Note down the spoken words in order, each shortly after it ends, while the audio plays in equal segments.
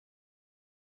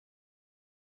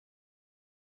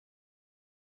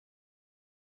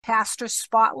Pastor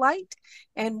Spotlight,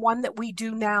 and one that we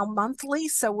do now monthly.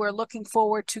 So we're looking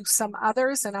forward to some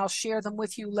others, and I'll share them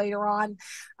with you later on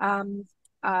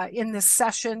in this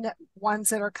session, ones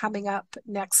that are coming up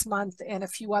next month and a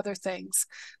few other things.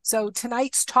 So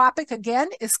tonight's topic again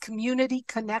is community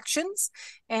connections.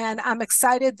 And I'm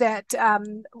excited that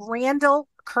Randall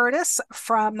Curtis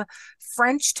from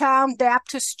Frenchtown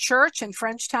Baptist Church in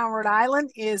Frenchtown, Rhode Island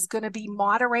is going to be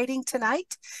moderating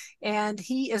tonight. And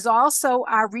he is also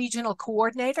our regional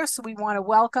coordinator. So we want to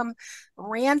welcome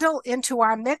Randall into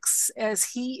our mix as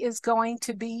he is going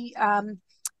to be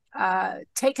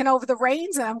taken over the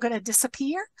reins, and I'm going to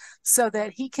disappear so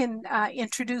that he can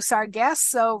introduce our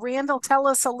guests. So Randall, tell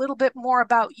us a little bit more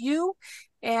about you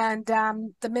and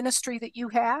the ministry that you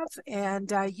have,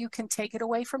 and you can take it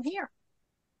away from here.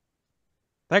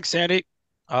 Thanks, Sandy.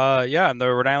 Yeah, I'm the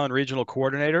Rhode Island Regional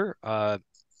Coordinator.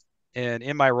 And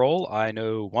in my role, I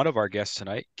know one of our guests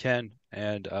tonight, Ken,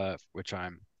 and which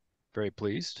I'm very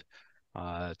pleased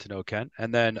to know Ken.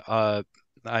 And then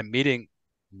I'm meeting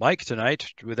Mike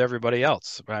tonight with everybody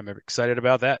else. I'm excited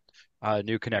about that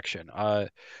new connection.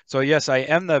 So yes, I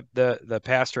am the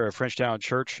pastor of Frenchtown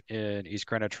Church in East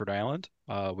Greenwich, Rhode Island,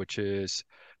 which is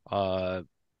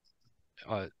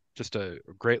just a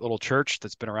great little church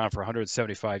that's been around for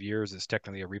 175 years. It's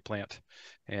technically a replant,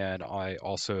 and I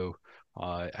also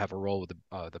have a role with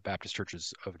the Baptist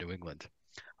Churches of New England.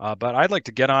 But I'd like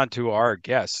to get on to our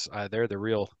guests. They're the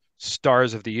real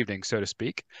stars of the evening, so to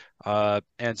speak.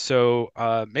 And so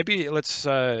maybe let's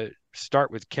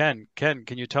start with Ken. Ken,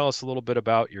 can you tell us a little bit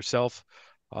about yourself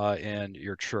and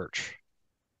your church?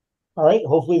 All right,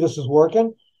 hopefully this is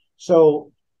working.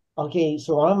 So, okay,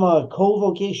 so I'm a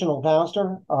co-vocational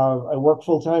pastor. I work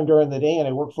full-time during the day and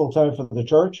I work full-time for the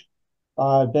church.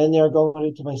 I've been there going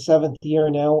into my 7th year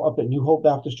now up at New Hope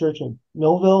Baptist Church in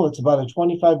Millville. It's about a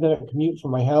 25-minute commute from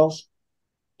my house.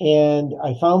 And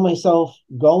I found myself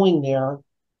going there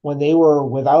when they were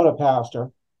without a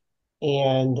pastor.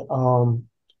 And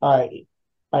I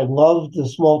I loved the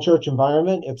small church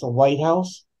environment. It's a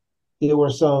lighthouse. There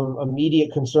were some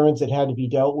immediate concerns that had to be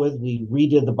dealt with. We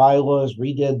redid the bylaws,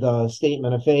 redid the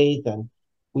statement of faith, and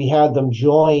we had them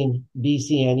join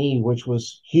BCNE, which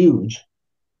was huge.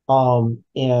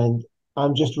 And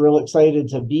I'm just real excited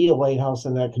to be a lighthouse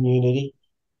in that community.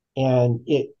 And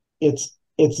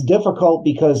it's difficult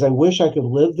because I wish I could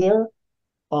live there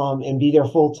and be there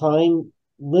full time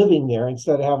living there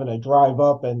instead of having to drive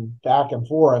up and back and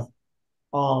forth.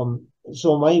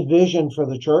 So my vision for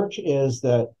the church is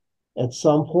that at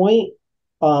some point,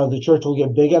 the church will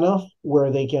get big enough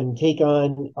where they can take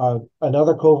on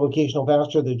another co-vocational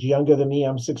pastor that's younger than me.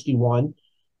 I'm 61,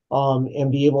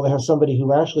 and be able to have somebody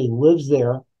who actually lives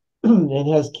there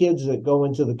and has kids that go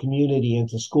into the community,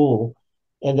 into school,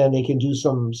 and then they can do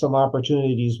some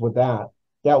opportunities with that.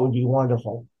 That would be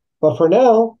wonderful. But for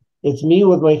now, it's me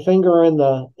with my finger in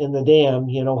the dam,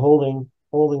 holding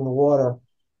the water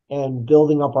and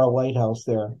building up our lighthouse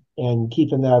there and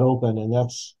keeping that open. And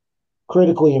that's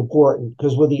critically important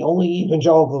because we're the only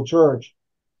evangelical church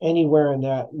anywhere in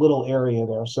that little area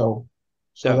there. So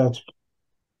Yeah. that's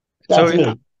So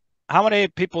me. how many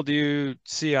people do you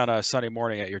see on a Sunday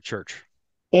morning at your church?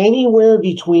 Anywhere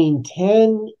between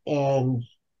 10 and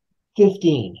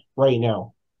 15 right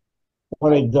now.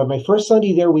 When I did my first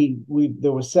Sunday there, we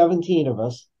there were 17 of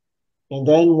us. And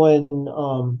then when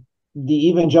the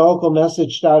evangelical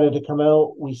message started to come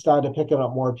out, we started picking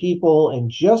up more people. And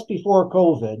just before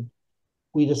COVID,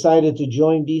 we decided to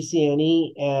join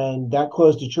BCNE, and that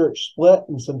caused a church split,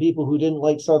 and some people who didn't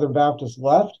like Southern Baptist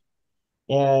left.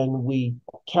 And we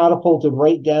catapulted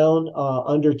right down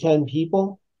under 10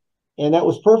 people. And that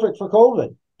was perfect for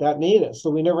COVID. That made it. So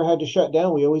we never had to shut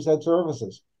down. We always had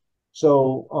services.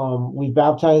 So we've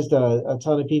baptized a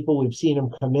ton of people. We've seen them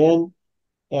come in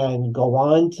and go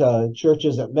on to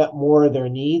churches that met more of their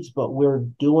needs, but we're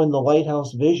doing the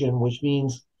lighthouse vision, which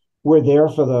means we're there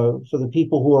for the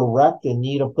people who are wrecked and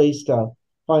need a place to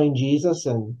find Jesus.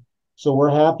 And so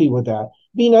we're happy with that.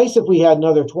 It'd be nice if we had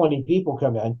another 20 people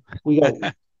come in. We got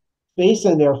space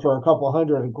in there for a couple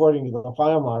hundred, according to the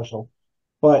fire marshal.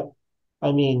 But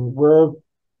I mean, we're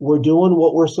doing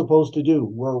what we're supposed to do.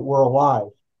 We're alive,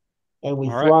 and we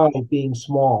All right. thrive being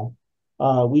small.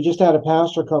 We just had a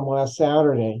pastor come last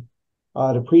Saturday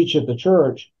to preach at the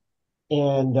church,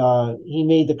 and he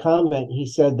made the comment. He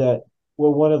said that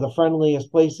we're one of the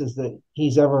friendliest places that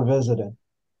he's ever visited,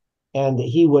 and that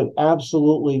he would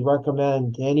absolutely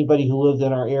recommend to anybody who lived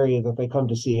in our area that they come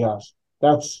to see us.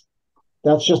 That's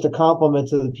just a compliment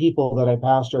to the people that I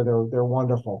pastor. They're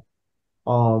wonderful.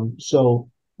 So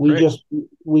we Great. just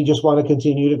we just want to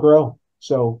continue to grow.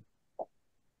 So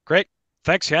Great.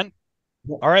 Thanks, Ken.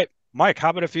 All right, Mike,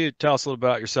 how about if you tell us a little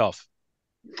about yourself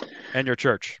and your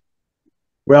church?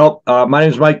 Well, my name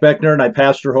is Mike Beckner, and I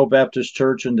pastor Hope Baptist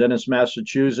Church in Dennis,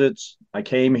 Massachusetts. I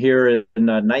came here in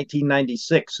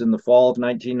 1996, in the fall of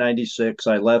 1996.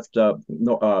 I left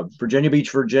Virginia Beach,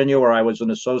 Virginia, where I was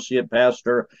an associate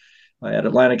pastor at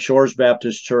Atlantic Shores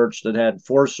Baptist Church that had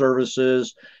 4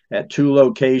 services at 2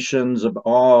 locations of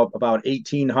about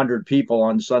 1,800 people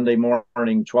on Sunday morning,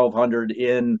 1,200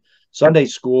 in Sunday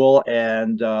school.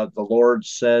 And the Lord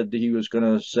said He was going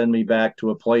to send me back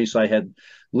to a place I had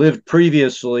lived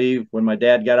previously when my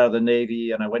dad got out of the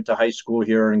Navy and I went to high school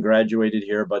here and graduated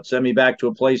here, but send me back to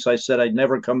a place I said I'd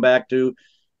never come back to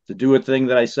do a thing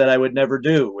that I said I would never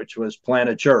do, which was plant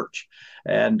a church.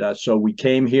 And so we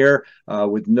came here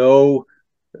with no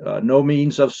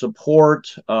means of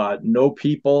support, no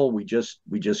people. We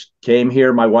just came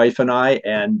here, my wife and I,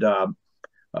 and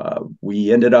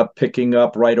we ended up picking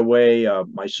up right away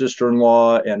my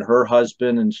sister-in-law and her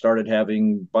husband and started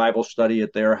having Bible study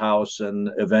at their house. And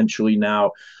eventually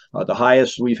now the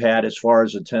highest we've had as far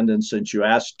as attendance since you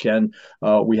asked, Ken,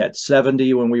 we had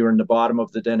 70 when we were in the bottom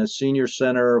of the Dennis Senior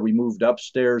Center. We moved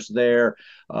upstairs there.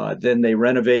 Then they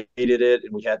renovated it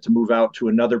and we had to move out to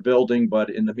another building. But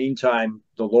in the meantime,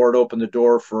 the Lord opened the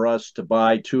door for us to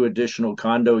buy 2 additional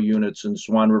condo units in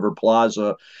Swan River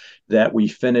Plaza that we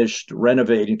finished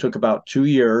renovating. It took about 2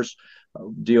 years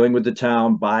dealing with the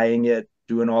town, buying it,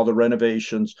 doing all the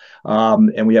renovations.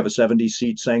 And we have a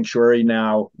 70-seat sanctuary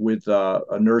now with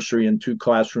a nursery and 2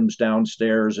 classrooms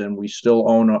downstairs. And we still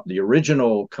own the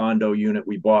original condo unit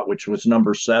we bought, which was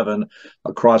number 7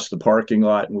 across the parking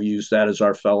lot. And we use that as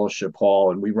our fellowship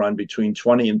hall. And we run between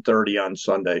 20 and 30 on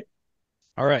Sunday.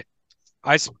 All right.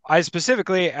 I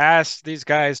specifically asked these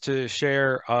guys to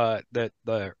share that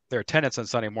their attendance on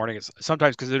Sunday morning. It's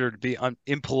sometimes considered to be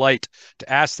impolite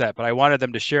to ask that, but I wanted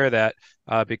them to share that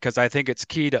because I think it's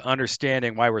key to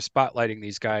understanding why we're spotlighting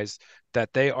these guys,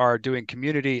 that they are doing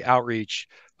community outreach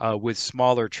with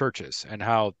smaller churches, and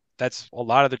how that's a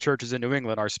lot of the churches in New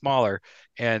England are smaller,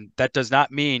 and that does not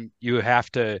mean you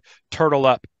have to turtle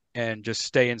up and just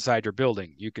stay inside your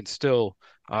building. You can still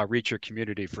reach your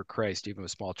community for Christ, even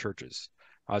with small churches.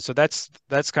 So that's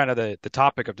kind of the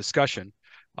topic of discussion.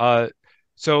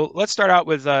 So let's start out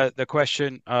with the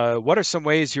question: what are some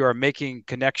ways you are making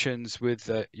connections with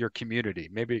your community?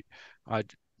 Maybe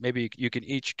you can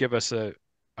each give us a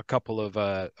couple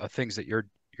of things that your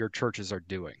churches are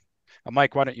doing.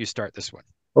 Mike, why don't you start this one?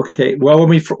 Okay. Well,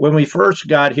 when we first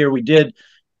got here, we did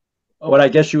what I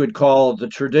guess you would call the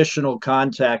traditional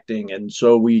contacting. And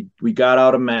so we got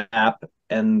out a map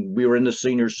and we were in the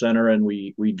senior center and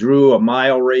we drew a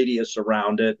mile radius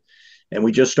around it. And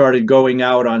we just started going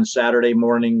out on Saturday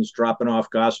mornings, dropping off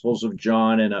Gospels of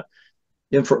John and a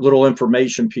little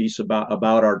information piece about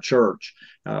our church.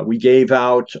 We gave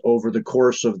out over the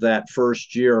course of that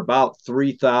first year about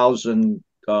 3,000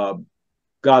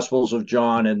 Gospels of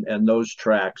John and those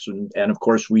tracks. And of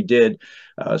course, we did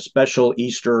a special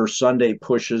Easter Sunday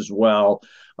push as well.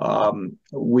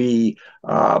 We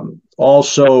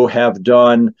also have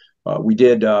done, we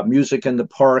did music in the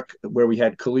park where we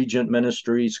had collegiate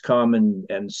ministries come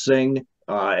and sing.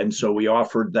 And so we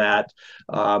offered that.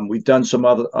 We've done some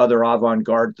other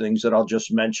avant-garde things that I'll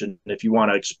just mention if you want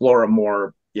to explore them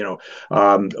more.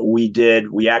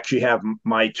 We actually have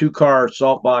my 2-car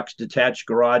salt box detached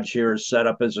garage here set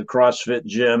up as a CrossFit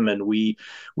gym, and we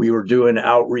were doing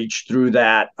outreach through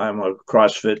that. I'm a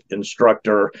CrossFit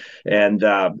instructor, and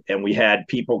we had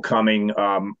people coming,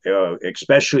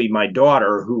 especially my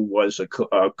daughter, who was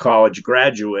a college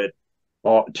graduate,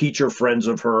 teacher friends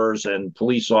of hers and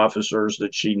police officers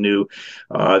that she knew.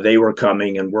 They were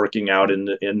coming and working out in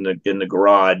the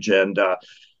garage,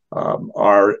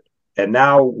 and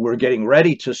now we're getting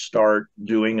ready to start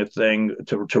doing a thing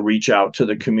to reach out to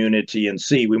the community and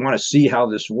see. We want to see how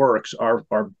this works.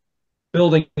 Our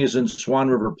building is in Swan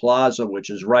River Plaza, which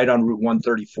is right on Route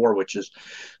 134, which is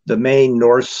the main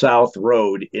north-south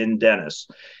road in Dennis.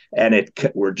 And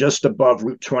we're just above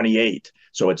Route 28.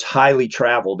 So it's highly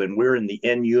traveled, and we're in the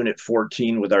N Unit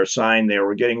 14 with our sign there.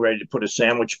 We're getting ready to put a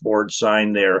sandwich board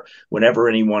sign there whenever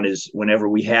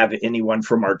we have anyone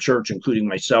from our church, including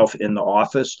myself, in the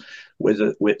office with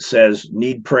says,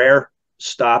 need prayer,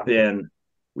 stop in.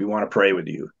 We want to pray with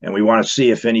you. And we want to see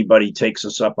if anybody takes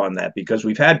us up on that, because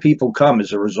we've had people come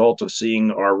as a result of seeing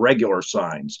our regular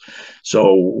signs.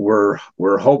 So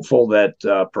we're hopeful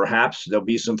that perhaps there'll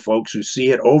be some folks who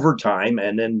see it over time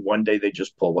and then one day they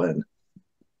just pull in.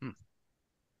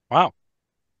 Wow.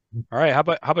 All right. How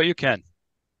about you, Ken?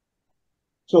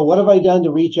 So what have I done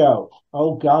to reach out?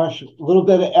 Oh gosh, a little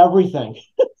bit of everything.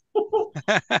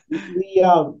 we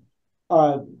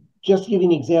just to give you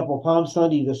an example, Palm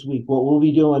Sunday this week, what we'll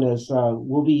be doing is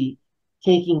we'll be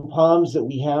taking palms that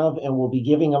we have and we'll be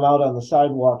giving them out on the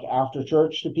sidewalk after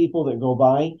church to people that go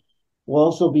by. We'll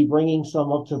also be bringing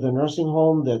some up to the nursing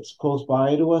home that's close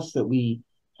by to us that we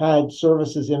had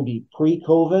services in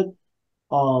pre-COVID.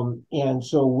 And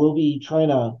so we'll be trying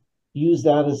to use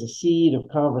that as a seed of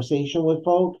conversation with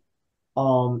folk.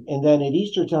 And then at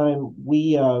Easter time,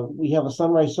 we have a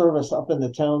sunrise service up in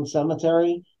the town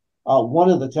cemetery, one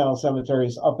of the town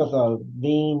cemeteries up at the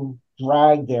main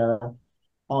drag there.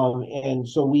 And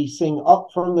so we sing "Up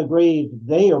from the Grave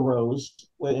They Arose"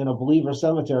 in a believer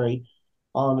cemetery.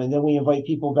 And then we invite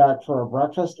people back for a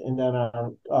breakfast and then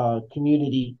our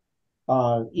community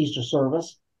Easter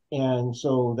service. And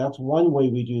so that's one way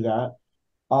we do that.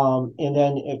 And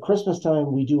then at Christmas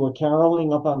time, we do a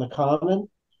caroling up on the common.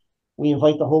 We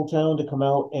invite the whole town to come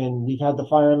out, and we've had the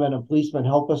firemen and policemen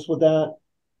help us with that.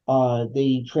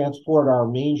 They transport our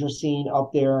manger scene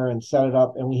up there and set it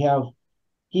up, and we have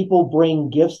people bring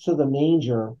gifts to the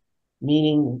manger,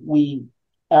 meaning we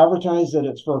advertise that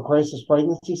it's for a crisis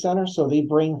pregnancy center. So they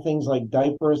bring things like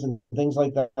diapers and things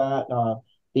like that,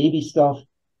 baby stuff,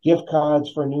 gift cards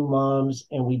for new moms,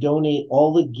 and we donate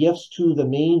all the gifts to the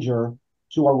manger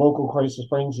to our local crisis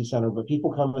pregnancy center. But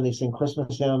people come and they sing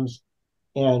Christmas hymns,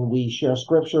 and we share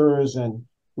scriptures, and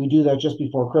we do that just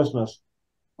before Christmas.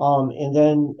 And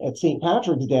then at St.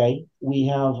 Patrick's Day, we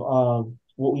have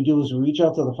what we do is we reach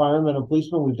out to the firemen and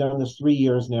policemen. We've done this 3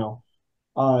 years now.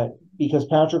 Because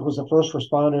Patrick was a first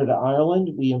responder to Ireland,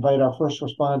 we invite our first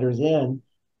responders in,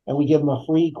 and we give them a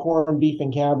free corned beef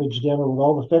and cabbage dinner with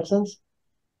all the fixings.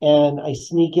 And I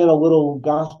sneak in a little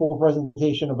gospel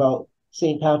presentation about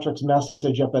St. Patrick's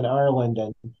message up in Ireland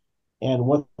and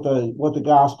what the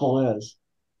gospel is.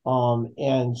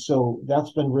 And so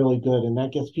that's been really good, and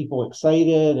that gets people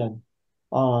excited. And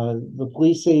the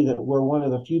police say that we're one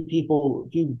of the few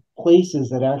places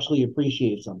that actually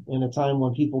appreciates them in a time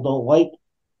when people don't like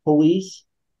police,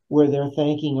 where they're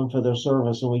thanking them for their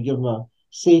service, and we give them a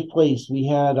safe place. We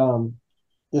had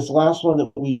this last one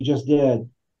that we just did.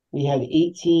 We had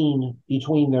 18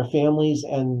 between their families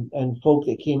and folk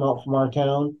that came out from our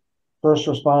town, first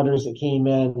responders that came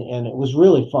in, and it was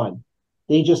really fun.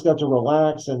 They just got to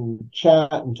relax and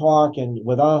chat and talk and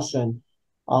with us, and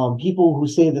people who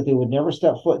say that they would never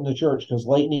step foot in the church because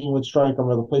lightning would strike them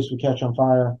or the place would catch on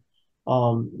fire.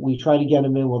 We try to get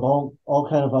them in with all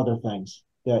kind of other things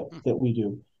that we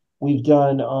do. We've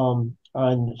done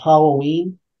on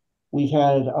Halloween. We've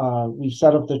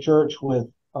set up the church with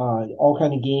all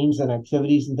kind of games and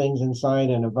activities and things inside,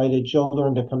 and invited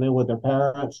children to come in with their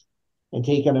parents and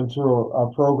taken them through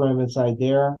a program inside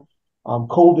there.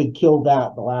 COVID killed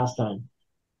that the last time,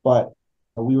 but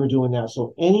we were doing that.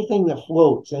 So anything that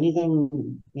floats,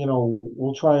 anything,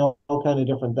 we'll try all kind of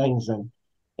different things.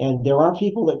 And there are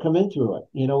people that come into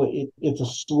it. It's a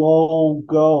slow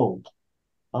go.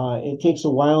 It takes a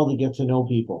while to get to know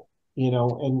people,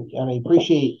 and I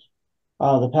appreciate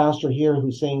the pastor here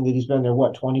who's saying that he's been there,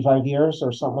 25 years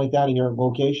or something like that in your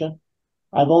location.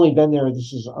 I've only been there,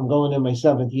 I'm going in my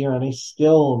 7th year, and I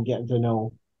still am getting to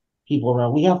know people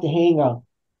around. We have to hang a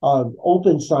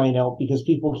open sign out because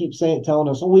people keep telling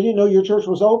us, "Oh, we didn't know your church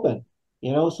was open."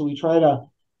 So we try to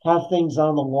have things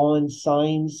on the lawn,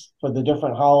 signs for the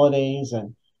different holidays.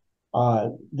 And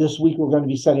this week we're going to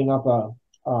be setting up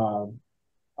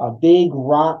a big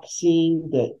rock scene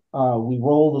that we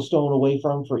roll the stone away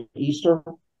from for Easter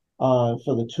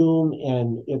for the tomb,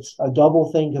 and it's a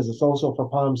double thing because it's also for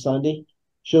Palm Sunday.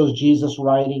 Shows Jesus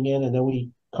riding in, and then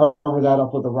we cover that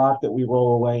up with a rock that we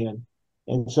roll away.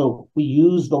 And so we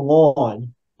use the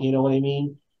lawn, you know what I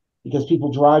mean? Because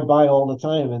people drive by all the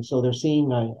time, and so they're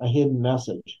seeing a hidden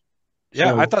message.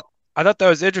 Yeah, I thought that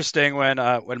was interesting when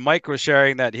Mike was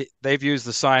sharing that they've used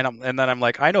the sign, and then I'm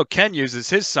like, I know Ken uses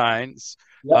his signs.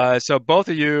 Yep. So both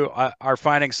of you are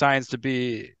finding signs to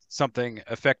be something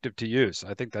effective to use.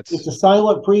 I think it's a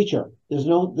silent preacher. There's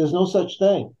no such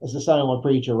thing as a silent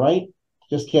preacher, right?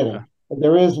 Just kidding. Yeah.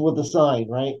 There is with the sign,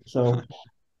 right? So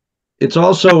it's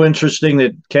also interesting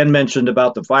that Ken mentioned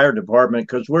about the fire department,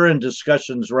 because we're in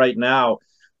discussions right now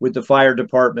with the fire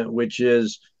department, which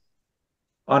is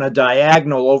on a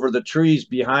diagonal over the trees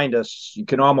behind us. You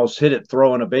can almost hit it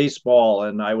throwing a baseball.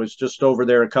 And I was just over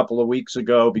there a couple of weeks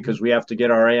ago because we have to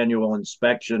get our annual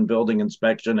inspection, building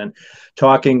inspection, and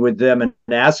talking with them and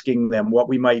asking them what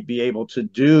we might be able to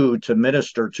do to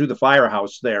minister to the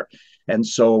firehouse there. And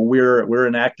so we're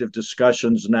in active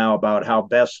discussions now about how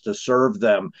best to serve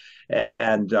them.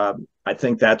 And I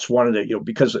think that's one of the,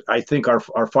 because I think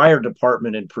our fire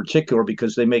department in particular,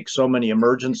 because they make so many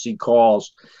emergency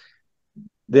calls,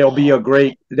 they'll be a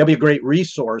great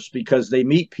resource because they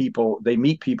meet people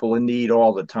in need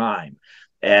all the time.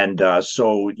 And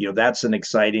so, that's an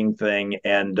exciting thing.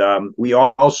 And we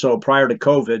also, prior to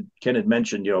COVID, Ken had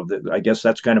mentioned, I guess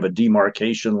that's kind of a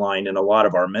demarcation line in a lot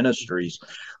of our ministries.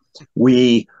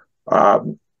 We,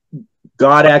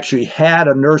 God actually had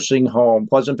a nursing home,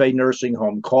 Pleasant Bay Nursing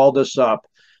Home, called us up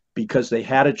because they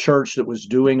had a church that was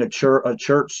doing a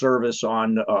church service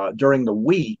on during the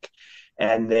week,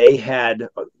 and they had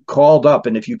called up.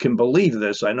 And if you can believe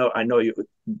this, I know you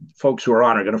folks who are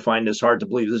on are going to find this hard to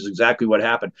believe. This is exactly what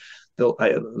happened. The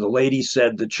lady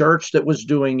said the church that was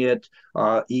doing it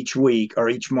each week or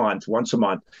each month, once a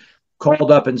month,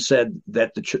 called up and said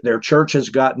that their church has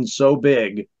gotten so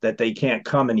big that they can't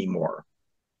come anymore.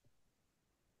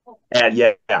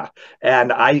 And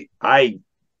and I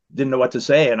didn't know what to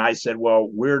say, and I said, well,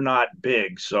 we're not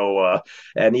big, so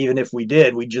and even if we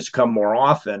did, we'd just come more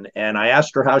often. And I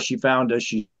asked her how she found us.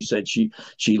 She said she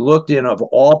looked in, of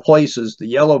all places, the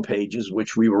Yellow Pages,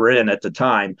 which we were in at the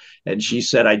time, and she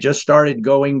said, I just started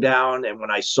going down, and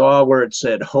when I saw where it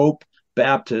said Hope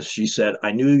Baptist, she said,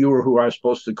 I knew you were who I was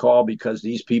supposed to call because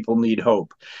these people need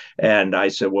hope. And I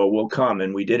said, well, we'll come.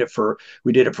 And we did it for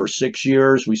 6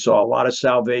 years. We saw a lot of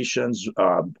salvations.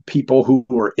 People who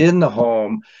were in the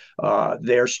home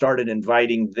there started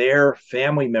inviting their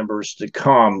family members to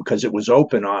come because it was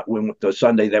open on the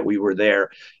Sunday that we were there.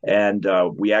 And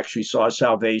we actually saw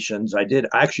salvations. I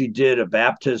actually did a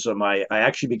baptism. I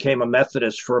actually became a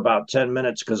Methodist for about 10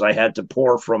 minutes because I had to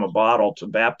pour from a bottle to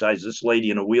baptize this lady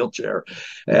in a wheelchair.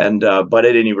 And but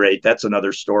at any rate, that's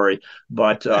another story.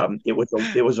 But it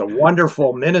was a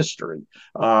wonderful ministry.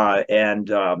 One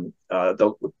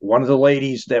of the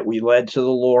ladies that we led to the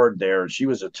Lord there, she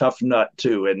was a tough nut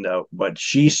too, and but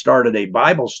she started a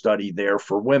Bible study there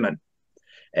for women,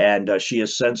 and she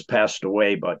has since passed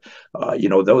away. But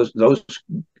those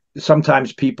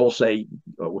sometimes people say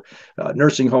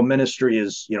nursing home ministry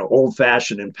is old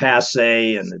fashioned and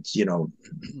passe, and it's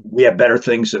we have better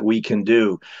things that we can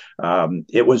do.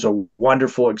 It was a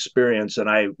wonderful experience,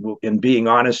 and in being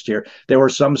honest here, there were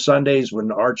some Sundays when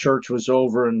our church was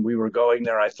over and we were going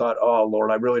there, I thought, oh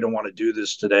Lord, I really don't want to do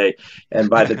this today. And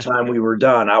by the time we were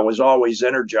done, I was always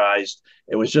energized.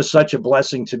 It was just such a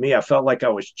blessing to me. I felt like I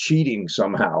was cheating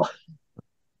somehow.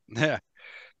 Yeah.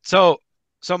 So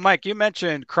Mike, you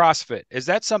mentioned CrossFit. Is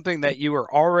that something that you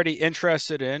were already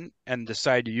interested in and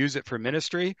decided to use it for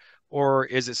ministry, or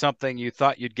is it something you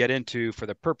thought you'd get into for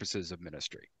the purposes of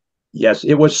ministry? Yes,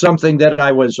 it was something that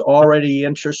I was already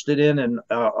interested in, and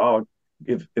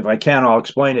if I can, I'll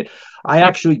explain it. I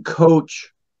actually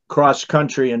coach cross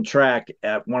country and track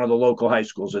at one of the local high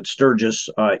schools at Sturgis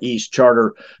East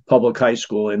Charter Public High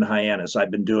School in Hyannis. I've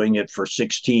been doing it for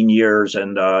 16 years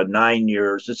and 9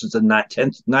 years. This is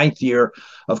the ninth year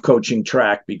of coaching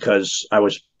track because I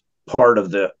was part of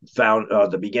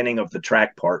the beginning of the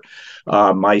track part.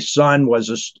 My son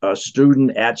was a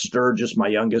student at Sturgis, my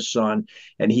youngest son,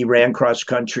 and he ran cross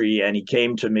country, and he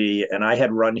came to me, and I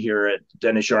had run here at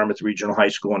Dennis Yarmouth Regional High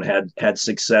School and had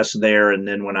success there. And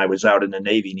then when I was out in the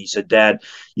Navy, and he said, Dad,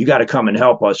 you got to come and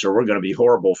help us or we're going to be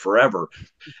horrible forever.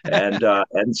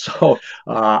 And so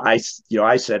I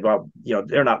said, well,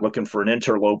 they're not looking for an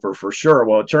interloper for sure.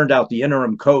 Well, it turned out the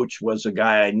interim coach was a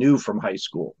guy I knew from high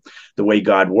school, the way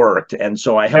God worked. And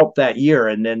so I helped that year,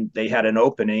 and then they had an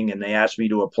opening and they asked me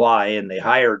to apply, and they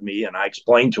hired me. And I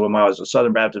explained to them I was a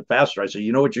Southern Baptist pastor. I said,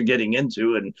 you know what you're getting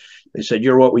into? And they said,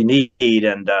 you're what we need.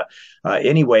 And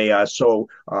anyway, so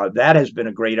that has been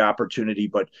a great opportunity.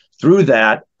 But through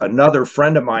that, another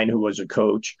friend of mine who was a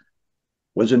coach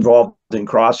was involved in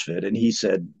CrossFit, and he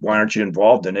said, why aren't you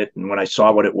involved in it? And when I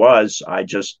saw what it was, I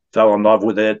just fell in love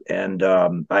with it. And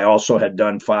I also had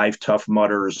done 5 Tough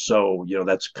Mudders, so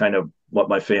that's kind of what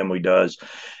my family does.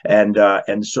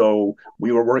 And so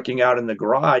we were working out in the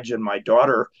garage, and my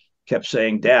daughter kept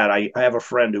saying, Dad, I have a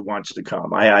friend who wants to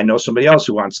come. I know somebody else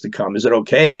who wants to come. Is it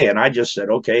okay? And I just said,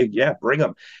 okay, yeah, bring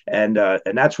them. And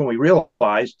that's when we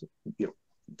realized,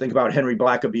 think about Henry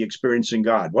Blackaby experiencing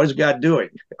God. What is God doing?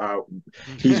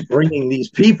 He's bringing these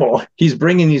people. He's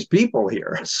bringing these people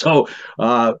here. So,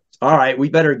 all right, we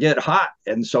better get hot.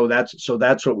 And so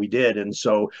that's what we did. And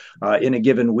so, in a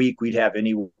given week, we'd have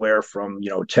anywhere from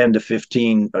 10 to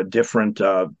 15 different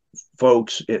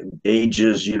folks,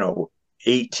 ages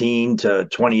 18 to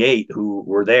 28 who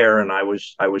were there, and I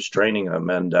was training them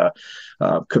and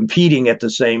competing at the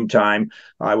same time.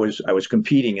 I was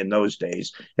competing in those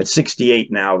days. At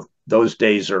 68 now, those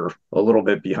days are a little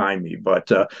bit behind me,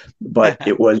 but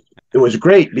it was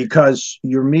great because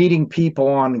you're meeting people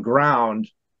on the ground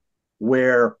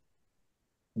where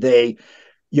you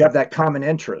have that common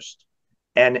interest.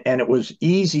 and it was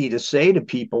easy to say to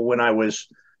people when I was,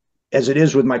 as it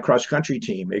is with my cross country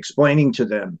team, explaining to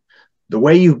them the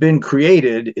way you've been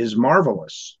created is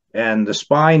marvelous. And the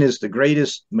spine is the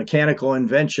greatest mechanical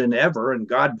invention ever, and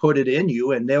God put it in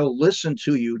you, and they'll listen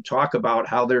to you talk about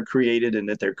how they're created and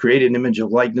that they're created in the image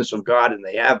of likeness of God and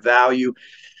they have value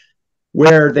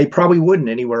where they probably wouldn't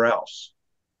anywhere else.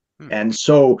 And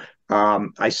so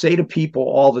I say to people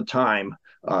all the time,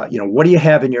 what do you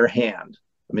have in your hand?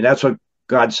 I mean, that's what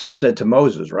God said to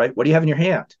Moses, right? What do you have in your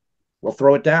hand? Well,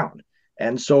 throw it down.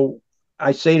 And so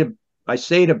I say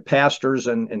to pastors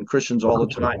and Christians all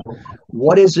the time,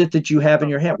 what is it that you have in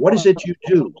your hand? What is it you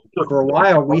do? For a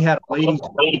while, we had a lady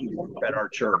at our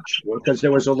church because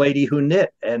there was a lady who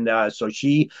knit. And so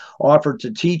she offered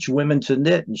to teach women to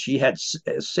knit. And she had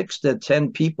 6 to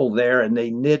 10 people there, and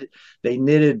they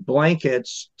knitted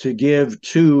blankets to give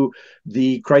to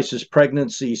the Crisis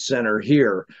Pregnancy Center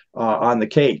here on the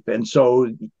Cape. And so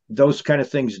those kind of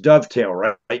things dovetail,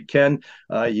 right, Ken?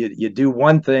 You do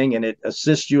one thing and it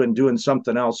assists you in doing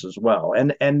something else as well.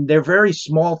 And they're very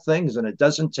small things, and it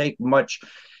doesn't take much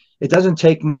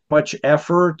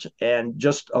effort and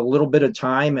just a little bit of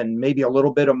time and maybe a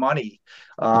little bit of money.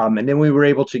 And then we were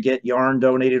able to get yarn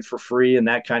donated for free and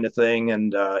that kind of thing.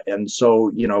 And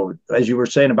so, as you were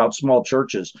saying about small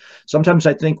churches, sometimes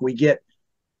I think we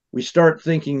start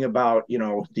thinking about,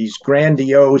 these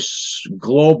grandiose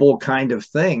global kind of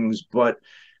things, but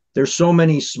there's so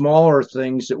many smaller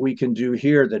things that we can do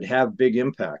here that have big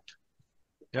impact.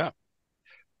 Yeah.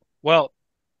 Well,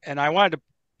 and I wanted to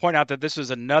point out that this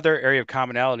is another area of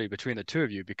commonality between the two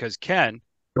of you, because Ken,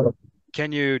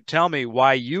 can you tell me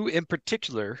why you in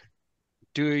particular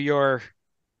do your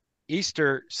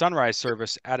Easter sunrise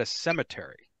service at a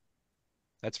cemetery?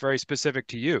 That's very specific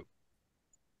to you.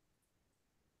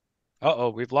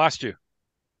 Uh-oh, we've lost you.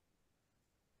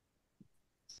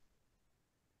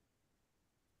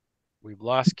 We've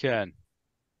lost Ken.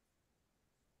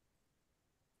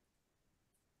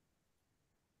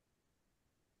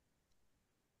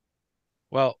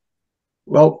 Well,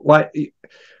 what?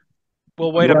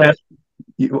 We'll wait a minute.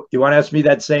 You want to ask me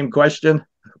that same question?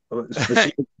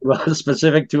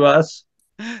 Specific to us?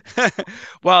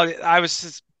 Well, I was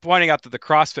just pointing out that the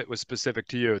CrossFit was specific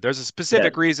to you. There's a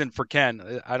specific reason for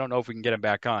Ken. I don't know if we can get him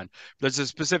back on. There's a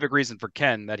specific reason for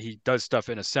Ken that he does stuff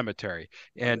in a cemetery,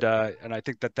 and I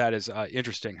think that is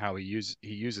interesting how he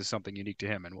uses something unique to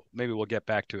him, and maybe we'll get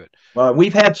back to it. Well,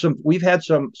 we've had some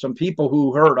people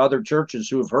who heard, other churches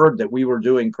who have heard that we were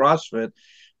doing CrossFit,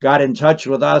 got in touch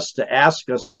with us to ask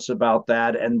us about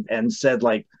that, and said,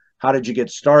 like, how did you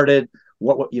get started?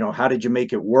 What how did you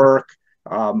make it work?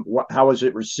 How was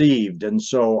it received? And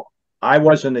so I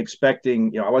wasn't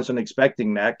expecting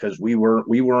that, because we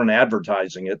weren't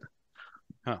advertising it.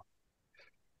 Huh.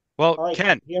 Well, right,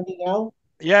 Ken, can you hear me now?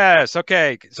 Yes.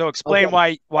 Okay. So explain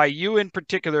why you in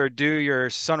particular do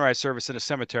your sunrise service in a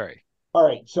cemetery. All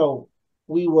right. So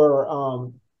we were,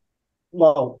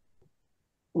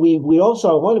 we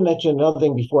also, I want to mention another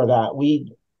thing before that.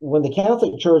 When the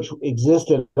Catholic Church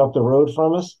existed up the road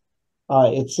from us,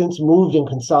 it's since moved and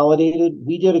consolidated.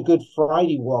 We did a Good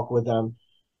Friday walk with them.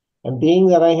 And being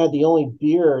that I had the only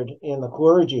beard in the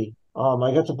clergy,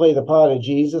 I got to play the part of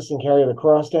Jesus and carry the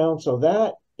cross down. So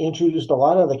that introduced a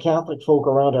lot of the Catholic folk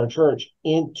around our church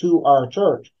into our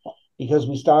church, because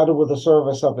we started with a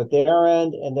service up at their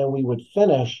end, and then we would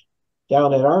finish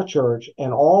down at our church,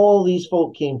 and all these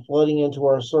folk came flooding into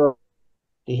our service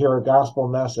to hear a gospel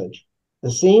message.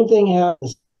 The same thing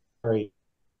happens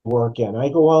work in. I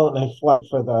go out and I fly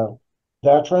for the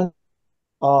veterans,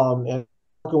 and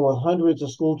working with hundreds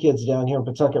of school kids down here in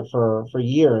Pawtucket for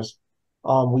years.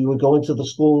 We would go into the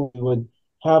school, we would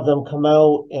have them come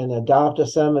out and adopt a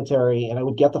cemetery, and I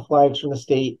would get the flags from the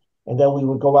state, and then we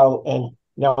would go out. And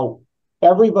now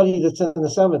everybody that's in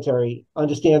the cemetery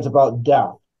understands about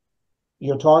death.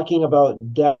 You're talking about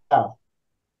death.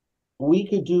 We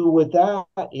could do with that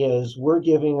is we're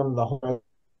giving them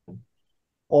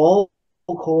all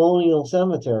colonial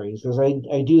cemeteries, because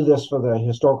I do this for the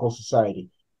Historical Society.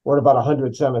 We're at about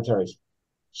 100 cemeteries.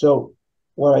 So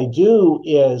what I do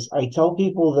is I tell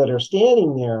people that are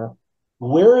standing there,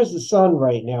 where is the sun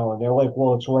right now? And they're like,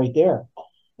 well, it's right there.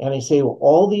 And I say, well,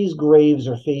 all these graves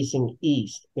are facing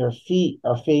east. Their feet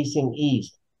are facing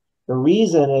east. The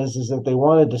reason is that they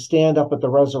wanted to stand up at the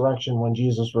resurrection when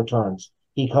Jesus returns.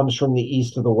 He comes from the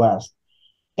east to the west.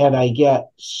 And I get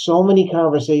so many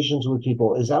conversations with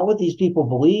people. Is that what these people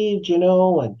believed,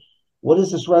 And what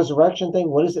is this resurrection thing?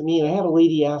 What does it mean? I had a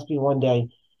lady ask me one day,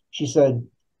 she said,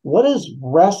 what does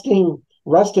rest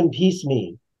in peace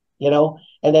mean?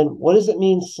 And then what does it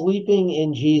mean sleeping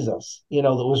in Jesus? That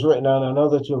was written on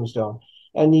another tombstone.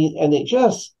 and it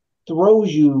just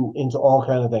throws you into all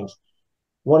kind of things.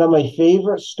 One of my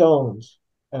favorite stones,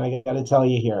 and I got to tell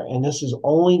you here, and this is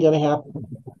only going to happen.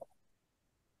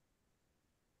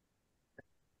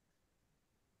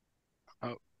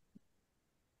 Oh,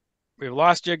 we've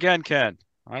lost you again, Ken.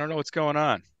 I don't know what's going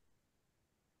on.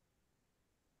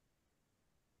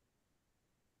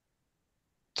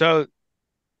 So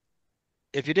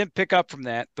if you didn't pick up from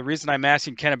that, the reason I'm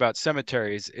asking Ken about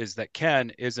cemeteries is that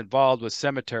Ken is involved with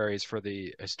cemeteries for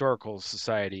the Historical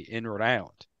Society in Rhode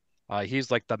Island.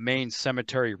 He's like the main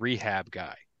cemetery rehab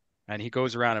guy, and he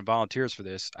goes around and volunteers for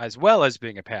this, as well as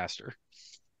being a pastor.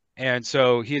 And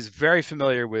so he's very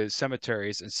familiar with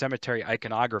cemeteries and cemetery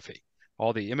iconography,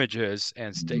 all the images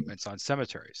and statements on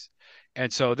cemeteries.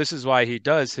 And so this is why he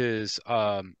does his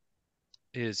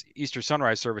Easter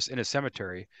sunrise service in a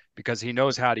cemetery, because he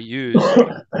knows how to use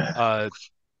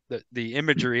the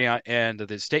imagery and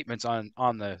the statements on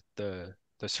the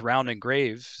surrounding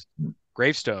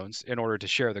gravestones in order to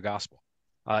share the gospel.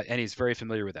 And he's very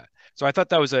familiar with that. So I thought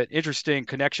that was an interesting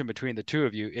connection between the two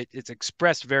of you. It's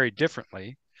expressed very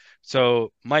differently.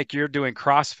 So Mike, you're doing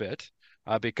CrossFit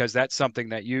because that's something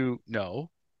that you know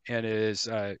and is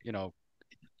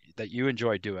that you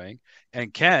enjoy doing.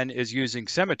 And Ken is using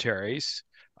cemeteries,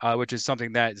 which is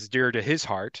something that is dear to his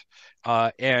heart.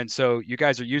 And so you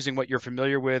guys are using what you're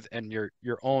familiar with and your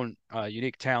own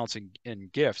unique talents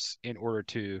and gifts in order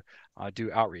to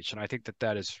do outreach. And I think that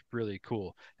that is really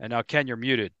cool. And now, Ken, you're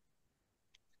muted.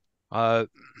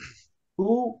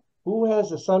 Who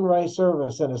has a sunrise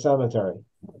service in a cemetery?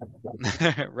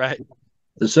 Right.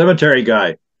 The cemetery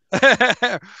guy.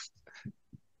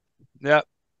 Yep.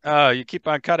 You keep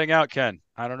on cutting out, Ken.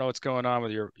 I don't know what's going on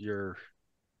with your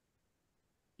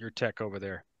tech over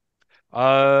there.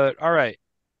 All right.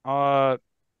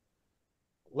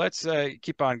 Let's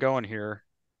keep on going here.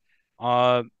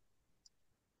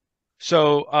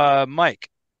 So Mike,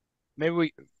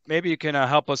 maybe you can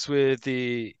help us with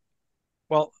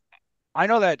well, I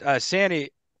know that Sandy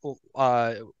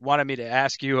wanted me to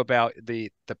ask you about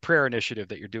the prayer initiative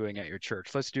that you're doing at your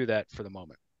church. Let's do that for the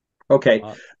moment. Okay.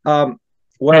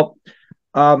 Well,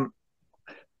 one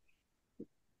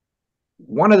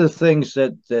of the things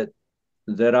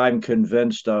that I'm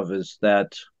convinced of is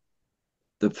that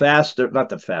not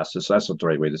the fastest, that's not the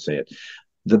right way to say it.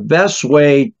 The best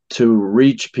way to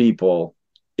reach people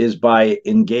is by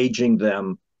engaging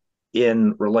them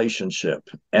in relationship.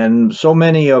 And so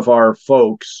many of our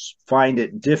folks find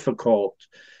it difficult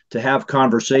to have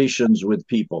conversations with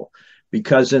people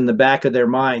because in the back of their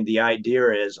mind, the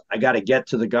idea is, I got to get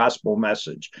to the gospel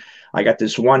message. I got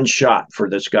this one shot for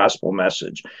this gospel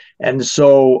message. And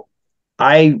so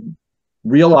I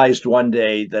realized one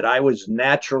day that I was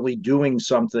naturally doing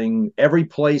something every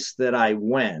place that I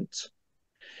went,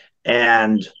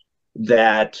 and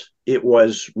that it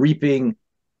was reaping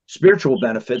spiritual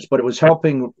benefits, but it was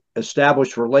helping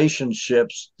establish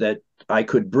relationships that I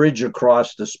could bridge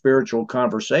across the spiritual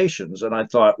conversations. And I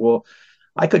thought, well,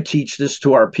 I could teach this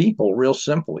to our people real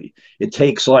simply. It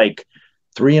takes like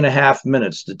 3.5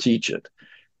 minutes to teach it.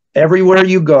 Everywhere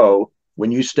you go,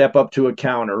 when you step up to a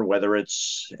counter, whether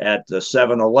it's at the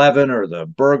 7-Eleven or the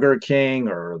Burger King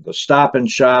or the Stop and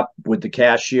Shop with the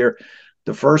cashier,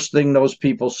 the first thing those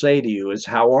people say to you is,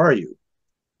 how are you?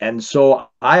 And so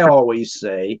I always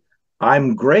say,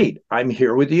 I'm great. I'm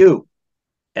here with you.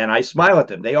 And I smile at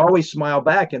them. They always smile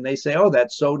back and they say, oh,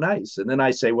 that's so nice. And then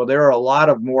I say, well, there are a lot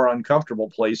of more uncomfortable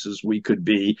places we could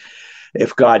be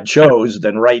if God chose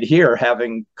than right here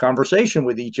having conversation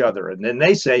with each other. And then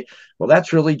they say, well,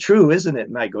 that's really true, isn't it?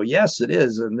 And I go, yes, it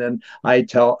is. And then I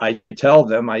tell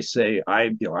them, I say,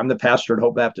 I'm the pastor at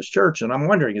Hope Baptist Church, and I'm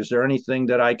wondering, is there anything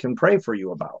that I can pray for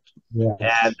you about? Yes.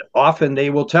 And often they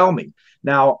will tell me.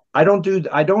 Now, I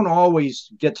don't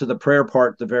always get to the prayer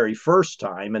part the very first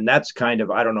time. And that's kind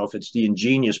of, I don't know if it's the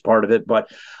ingenious part of it, but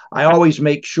I always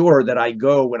make sure that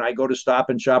when I go to Stop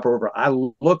and Shop or whatever, I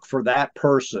look for that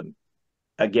person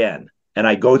again. And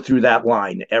I go through that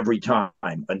line every time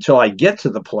until I get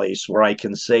to the place where I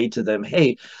can say to them,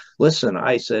 hey, listen,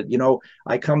 I said,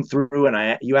 I come through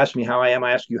and you ask me how I am.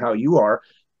 I ask you how you are.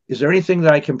 Is there anything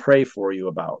that I can pray for you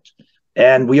about?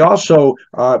 And we also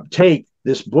take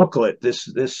this booklet,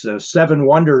 this 7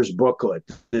 Wonders booklet.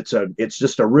 It's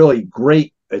just a really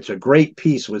great, it's a great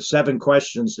piece with 7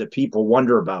 questions that people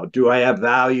wonder about. Do I have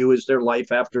value? Is there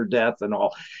life after death and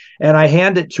all? And I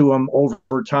hand it to them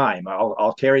over time.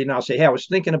 I'll carry it and I'll say, hey, I was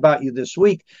thinking about you this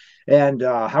week. And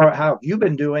how have you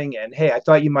been doing? And hey, I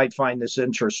thought you might find this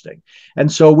interesting.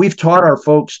 And so we've taught our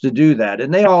folks to do that,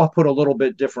 and they all put a little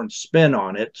bit different spin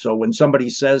on it. So when somebody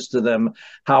says to them,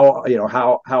 how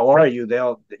are you?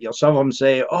 They'll, some of them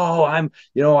say, oh, I'm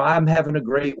having a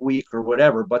great week or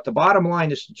whatever. But the bottom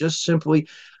line is just simply,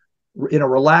 in a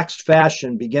relaxed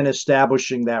fashion, begin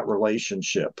establishing that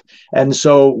relationship. And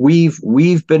so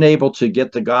we've been able to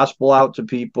get the gospel out to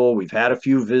people. We've had a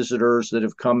few visitors that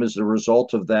have come as a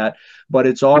result of that. But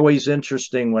it's always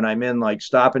interesting when I'm in like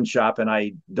Stop and Shop and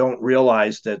I don't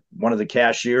realize that one of the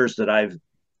cashiers that I've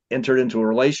entered into a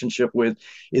relationship with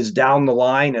is down the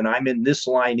line, and I'm in this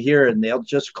line here, and they'll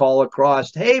just call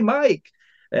across, hey Mike.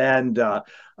 And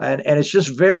it's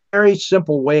just very, very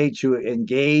simple way to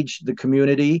engage the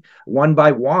community one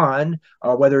by one,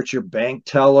 whether it's your bank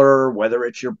teller, whether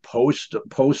it's your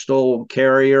postal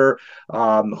carrier,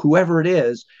 whoever it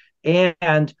is.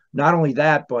 And not only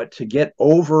that, but to get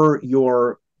over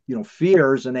your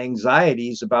fears and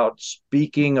anxieties about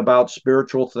speaking about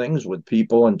spiritual things with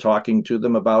people and talking to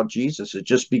them about Jesus. It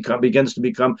just begins to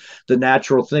become the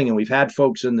natural thing. And we've had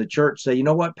folks in the church say, you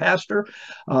know what, Pastor,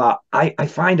 I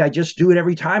find I just do it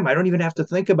every time. I don't even have to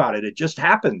think about it. It just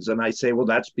happens. And I say, well,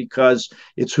 that's because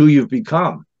it's who you've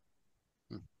become.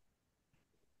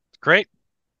 Great.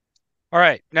 All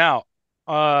right. Now,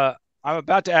 I'm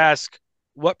about to ask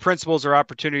what principles or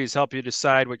opportunities help you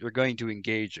decide what you're going to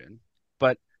engage in.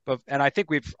 And I think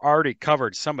we've already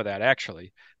covered some of that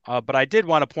actually. But I did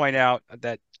want to point out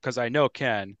that, because I know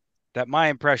Ken, that my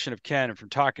impression of Ken and from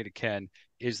talking to Ken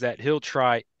is that he'll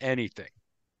try anything.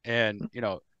 And,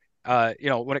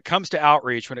 when it comes to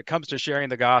outreach, when it comes to sharing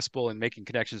the gospel and making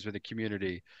connections with the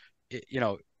community,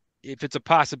 if it's a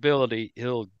possibility,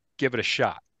 he'll give it a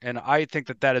shot. And I think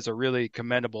that that is a really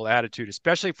commendable attitude,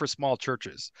 especially for small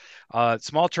churches.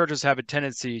 Small churches have a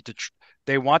tendency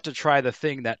they want to try the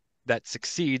thing that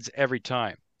succeeds every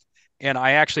time. And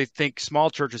I actually think small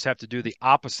churches have to do the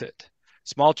opposite.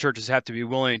 Small churches have to be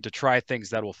willing to try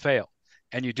things that will fail.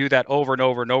 And you do that over and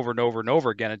over and over and over and over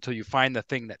again until you find the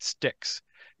thing that sticks.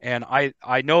 And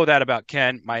I know that about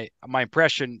Ken. My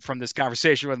impression from this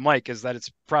conversation with Mike is that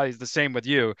it's probably the same with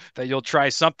you, that you'll try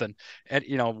something and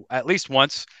at least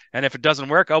once. And if it doesn't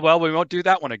work, oh well, we won't do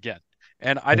that one again.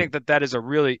 And I think that that is a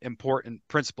really important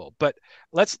principle. But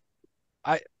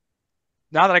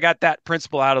now that I got that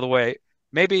principle out of the way,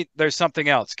 maybe there's something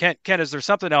else. Ken, is there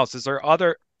something else? Is there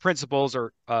other principles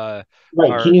or right?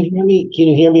 Can you hear me? Can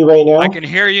you hear me right now? I can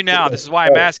hear you now. This is why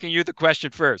I'm asking you the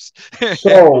question first.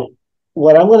 So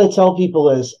what I'm going to tell people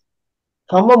is,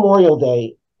 come Memorial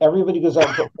Day, everybody goes out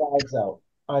and put flags out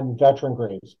on veteran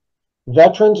graves.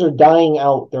 Veterans are dying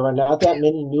out. There are not that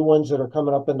many new ones that are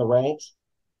coming up in the ranks.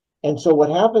 And so what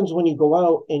happens when you go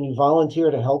out and you volunteer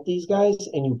to help these guys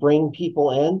and you bring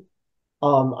people in?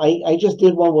 I just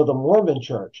did one with a Mormon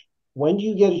church. When do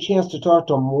you get a chance to talk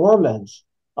to Mormons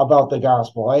about the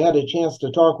gospel? I had a chance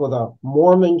to talk with a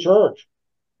Mormon church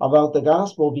about the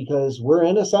gospel because we're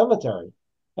in a cemetery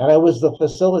and I was the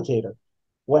facilitator.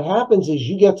 What happens is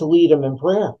you get to lead them in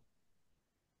prayer.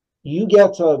 You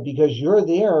get to, because you're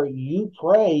there, you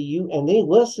pray, and they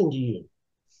listen to you,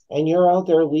 and you're out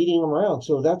there leading them around.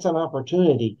 So that's an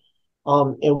opportunity.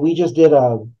 And we just did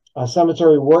a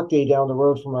cemetery work day down the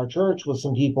road from our church with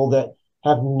some people that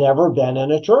have never been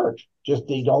in a church. Just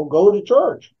they don't go to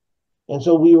church. And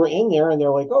so we were in there and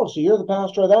they're like, oh, so you're the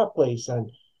pastor of that place. And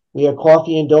we had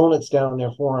coffee and donuts down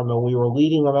there for them. And we were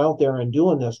leading them out there and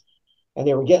doing this. And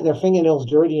they were getting their fingernails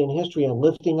dirty in history and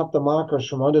lifting up the markers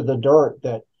from under the dirt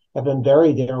that have been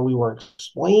buried there. We were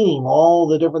explaining all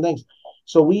the different things.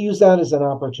 So we use that as an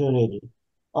opportunity.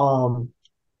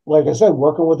 Like I said,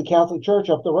 working with the Catholic Church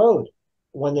up the road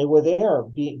when they were there,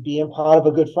 being part of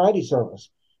a Good Friday service.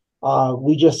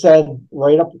 We just said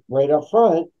right up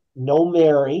front, no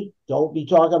Mary. Don't be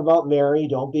talking about Mary.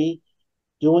 Don't be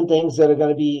doing things that are going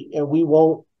to be, and we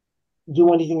won't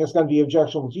do anything that's going to be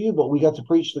objectionable to you, but we got to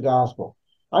preach the gospel.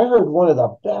 I heard one of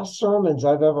the best sermons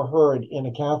I've ever heard in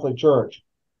a Catholic church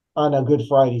on a Good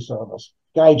Friday service.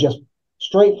 Guy just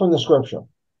straight from the scripture.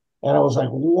 And I was like,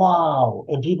 wow.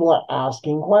 And people are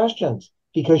asking questions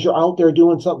because you're out there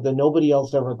doing something that nobody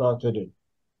else ever thought to do.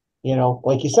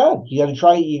 Like you said, you got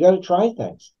to try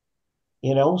things,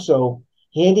 so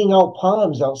handing out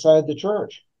palms outside the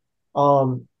church.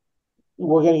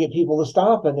 We're going to get people to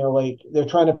stop and they're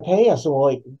trying to pay us. And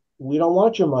we're like, we don't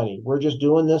want your money. We're just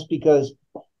doing this because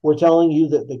we're telling you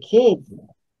that the king.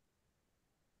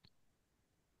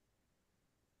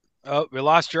 Oh, we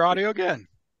lost your audio again.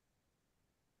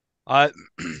 I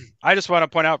just want to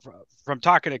point out from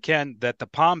talking to Ken that the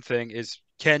palm thing is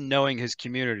Ken knowing his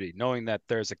community, knowing that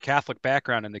there's a Catholic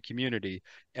background in the community,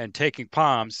 and taking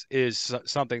palms is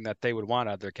something that they would want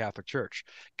out of their Catholic church.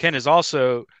 Ken is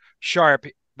also sharp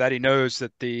that he knows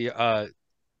that the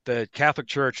Catholic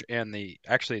Church and the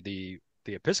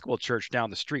Episcopal Church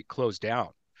down the street closed down.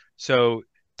 So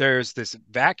there's this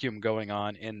vacuum going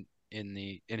on in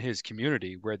his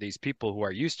community where these people who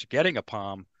are used to getting a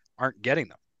palm aren't getting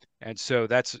them. And so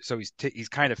he's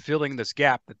kind of filling this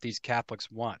gap that these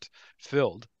Catholics want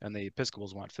filled and the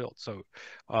Episcopals want filled. So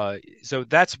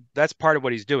that's part of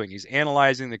what he's doing. He's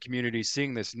analyzing the community,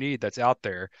 seeing this need that's out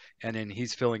there, and then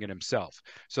he's filling it himself.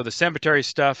 So the cemetery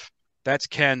stuff, that's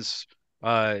Ken's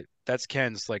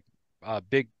like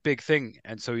big thing,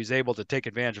 and so he's able to take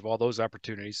advantage of all those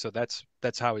opportunities. So that's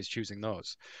how he's choosing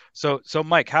those. So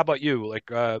Mike, how about you?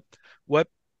 Like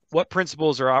what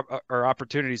principles or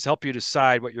opportunities help you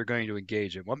decide what you're going to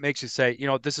engage in? What makes you say,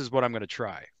 this is what I'm going to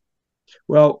try?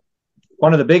 Well,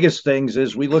 one of the biggest things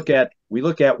is we look at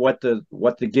what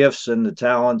the gifts and the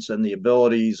talents and the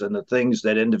abilities and the things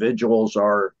that individuals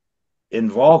are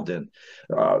involved in.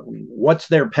 What's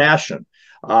their passion?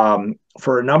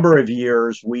 For a number of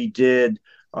years, we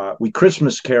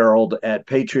Christmas caroled at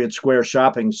Patriot Square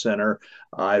Shopping Center,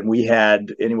 and we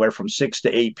had anywhere from 6 to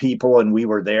 8 people, and we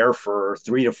were there for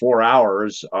 3 to 4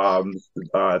 hours,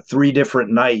 3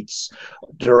 different nights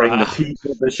during the peak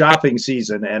of the shopping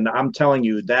season. And I'm telling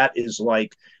you, that is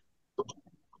like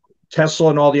Tesla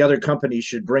and all the other companies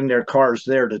should bring their cars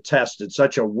there to test. It's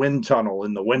such a wind tunnel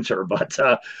in the winter,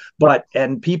 but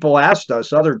people asked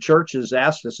us, other churches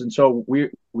asked us, and so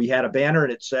we had a banner,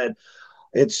 and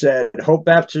it said Hope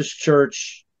Baptist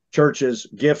Church's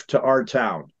gift to our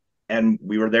town, and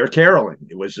we were there caroling.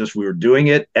 It was just, we were doing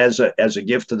it as a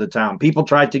gift to the town. People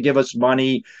tried to give us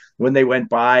money when they went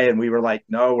by, and we were like,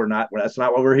 no, we're not. That's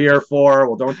not what we're here for.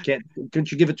 Well,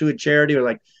 couldn't you give it to a charity? We're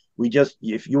like,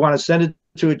 if you want to send it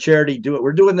to a charity, do it.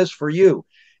 We're doing this for you.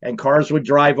 And cars would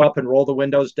drive up and roll the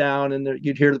windows down, and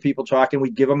you'd hear the people talking.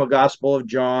 We'd give them a Gospel of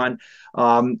John,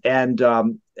 and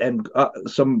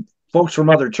some folks from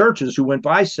other churches who went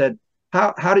by said,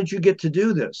 "How did you get to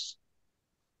do this?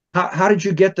 How did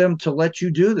you get them to let you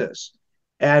do this?"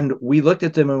 And we looked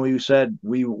at them and we said,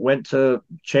 we went to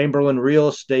Chamberlain Real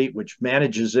Estate, which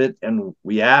manages it, and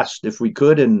we asked if we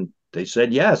could, and they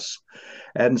said yes.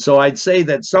 And so I'd say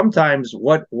that sometimes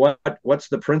what's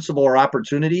the principle or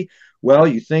opportunity? Well,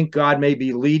 you think God may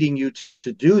be leading you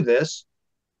to do this,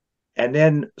 and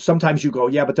then sometimes you go,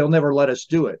 yeah, but they'll never let us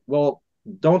do it. Well,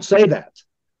 don't say that.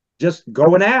 Just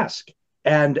go and ask.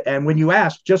 And when you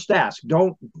ask, just ask.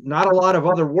 Not a lot of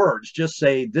other words. Just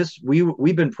say this.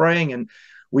 We've been praying, and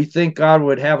we think God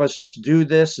would have us do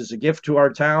this as a gift to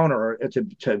our town or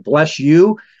to bless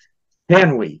you.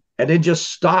 Can we? And then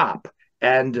just stop.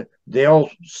 And they'll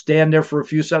stand there for a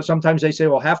few seconds. Sometimes they say,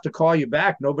 "We'll have to call you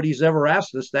back. Nobody's ever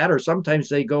asked us that." Or sometimes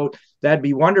they go, "That'd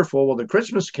be wonderful." Well, the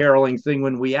Christmas caroling thing,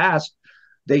 when we asked,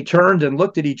 they turned and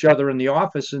looked at each other in the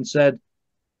office and said,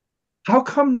 "How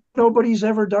come nobody's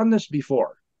ever done this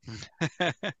before?"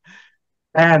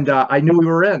 And I knew we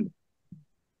were in.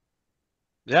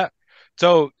 Yeah.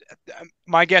 So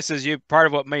my guess is part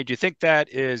of what made you think that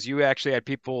is you actually had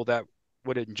people that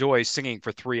would enjoy singing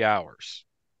for 3 hours.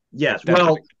 Yes.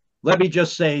 Well, let me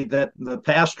just say that the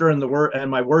pastor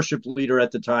and my worship leader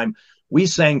at the time, we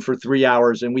sang for 3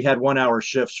 hours, and we had 1 hour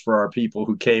shifts for our people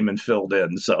who came and filled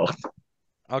in. So,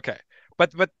 okay.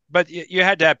 But you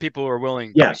had to have people who are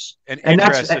willing, yes, and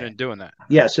interested in doing that.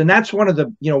 Yes, and that's one of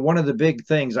the big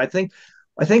things. I think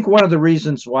one of the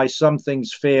reasons why some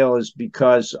things fail is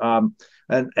because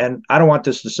and I don't want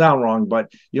this to sound wrong,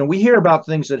 but we hear about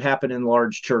things that happen in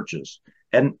large churches,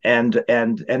 and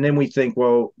then we think,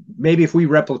 well, maybe if we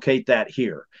replicate that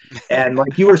here, and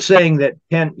like you were saying that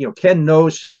Ken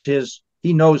knows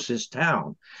his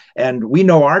town, and we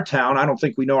know our town. I don't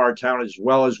think we know our town as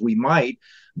well as we might,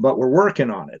 but we're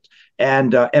working on it.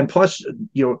 And plus,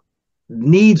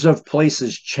 needs of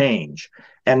places change.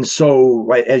 And so,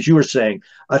 as you were saying,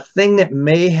 a thing that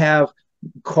may have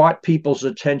caught people's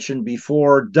attention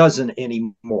before doesn't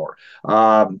anymore.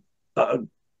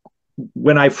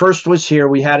 When I first was here,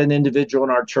 we had an individual in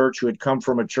our church who had come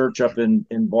from a church up in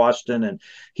Boston, and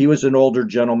he was an older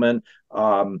gentleman.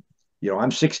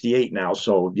 I'm 68 now,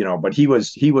 so, but he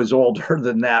was older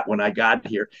than that when I got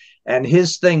here. And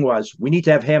his thing was, we need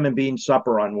to have ham and bean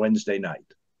supper on Wednesday night.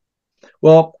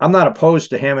 Well, I'm not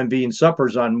opposed to ham and bean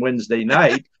suppers on Wednesday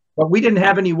night, but we didn't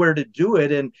have anywhere to do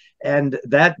it. And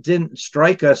that didn't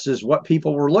strike us as what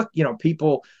people were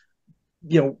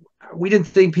we didn't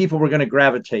think people were going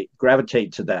to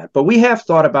gravitate to that. But we have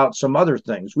thought about some other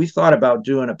things. We thought about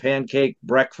doing a pancake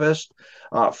breakfast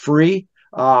free.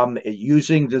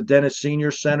 using the Dennis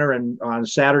Senior Center, and on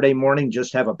Saturday morning,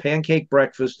 just have a pancake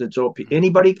breakfast that's open.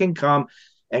 Anybody can come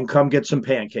and come get some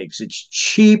pancakes. It's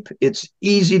cheap. It's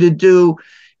easy to do.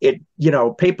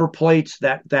 Paper plates,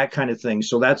 that kind of thing.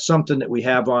 So that's something that we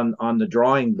have on the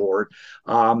drawing board.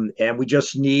 And we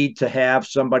just need to have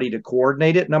somebody to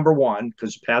coordinate it, number one,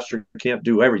 because pastor can't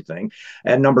do everything.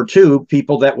 And number two,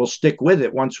 people that will stick with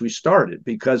it once we start it,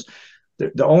 because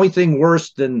the only thing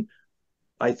worse than,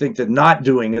 I think, that not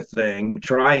doing a thing,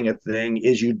 trying a thing,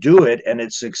 is you do it and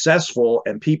it's successful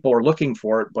and people are looking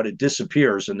for it, but it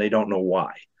disappears and they don't know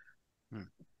why.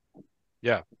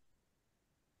 Yeah.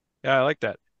 Yeah, I like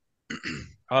that.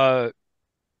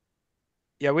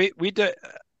 Yeah,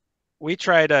 we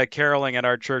tried caroling at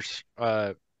our church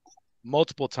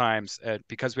multiple times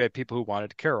because we had people who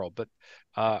wanted to carol, but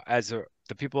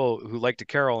the people who like to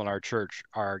carol in our church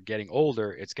are getting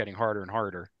older, it's getting harder and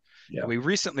harder. Yeah. And we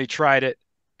recently tried it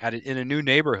in a new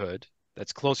neighborhood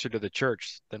that's closer to the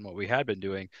church than what we had been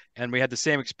doing, and we had the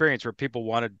same experience where people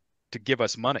wanted to give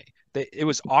us money. It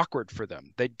was awkward for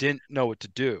them. They didn't know what to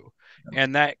do.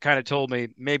 And that kind of told me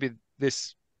maybe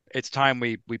it's time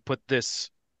we put this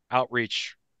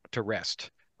outreach to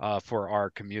rest for our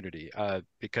community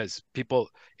because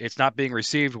it's not being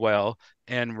received well,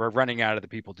 and we're running out of the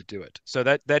people to do it. So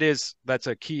that's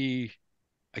a key.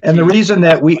 And the reason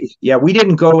that we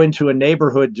didn't go into a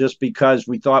neighborhood just because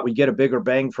we thought we'd get a bigger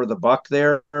bang for the buck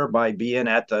there by being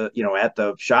at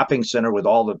the shopping center with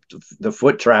all the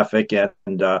foot traffic,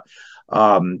 and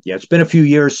it's been a few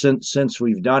years since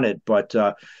we've done it, but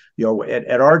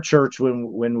at our church,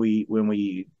 when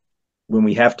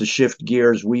we have to shift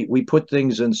gears, we put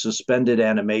things in suspended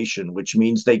animation, which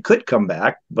means they could come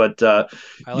back, but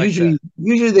usually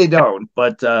they don't.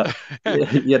 But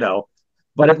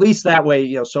but at least that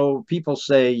way, so people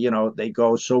say, they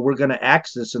go, so we're going to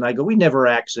axe this, and I go, we never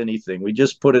axe anything. We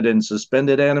just put it in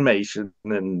suspended animation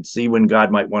and see when God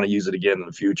might want to use it again in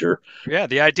the future. Yeah,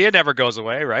 the idea never goes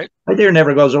away, right? The idea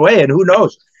never goes away, and who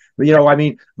knows?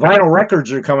 Vinyl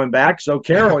records are coming back, so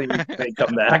caroling may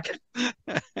come back.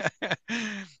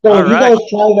 So have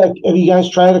you guys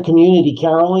tried a community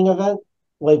caroling event,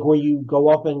 like where you go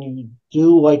up and you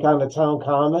do like on the town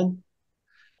common?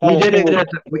 We did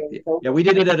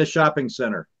it at a shopping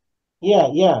center.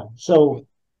 Yeah. So,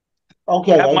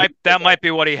 okay. That might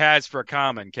be what he has for a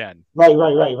common, Ken. Right.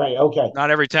 Okay. Not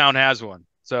every town has one.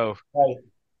 So,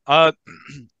 right.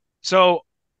 So,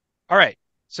 all right.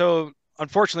 So,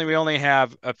 unfortunately, we only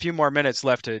have a few more minutes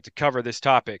left to cover this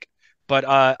topic, but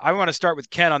I want to start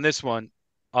with Ken on this one,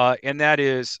 and that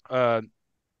is, I'm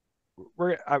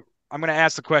going to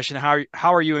ask the question: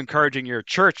 how are you encouraging your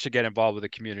church to get involved with the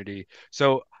community?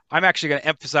 So I'm actually going to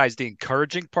emphasize the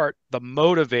encouraging part, the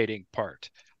motivating part.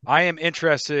 I am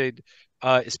interested,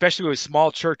 especially with small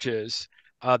churches.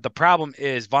 The problem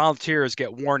is volunteers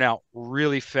get worn out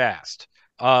really fast,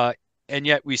 and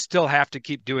yet we still have to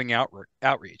keep doing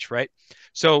outreach, right?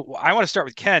 So I want to start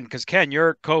with Ken, because Ken,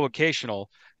 you're co-vocational.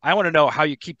 I want to know how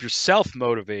you keep yourself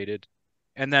motivated,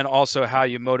 and then also how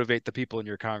you motivate the people in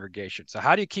your congregation. So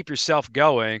how do you keep yourself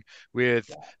going with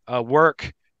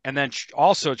work, and then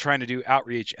also trying to do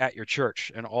outreach at your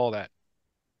church and all that?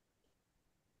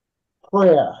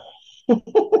 Prayer.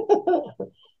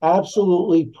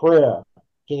 Absolutely prayer.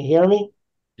 Can you hear me?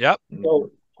 Yep.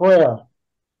 So prayer.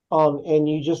 And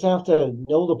you just have to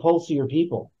know the pulse of your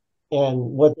people and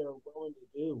what they're willing to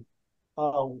do.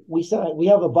 We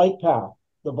have a bike path,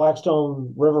 the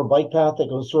Blackstone River bike path that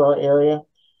goes through our area.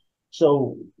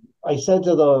 So I said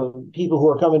to the people who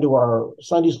are coming to our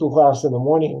Sunday school class in the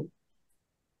morning.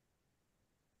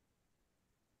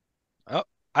 Oh,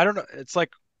 I don't know. It's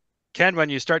like, Ken, when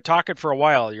you start talking for a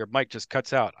while, your mic just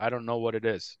cuts out. I don't know what it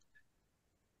is.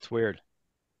 It's weird.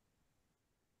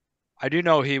 I do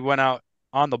know he went out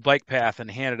on the bike path and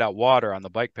handed out water on the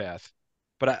bike path,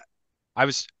 but I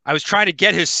was trying to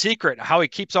get his secret, how he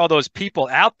keeps all those people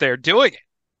out there doing it.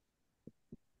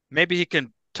 Maybe he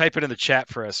can type it in the chat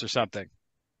for us or something.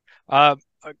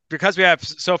 Because we have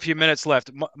so few minutes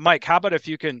left, Mike, how about if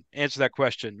you can answer that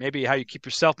question? Maybe how you keep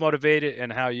yourself motivated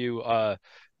and how you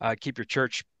keep your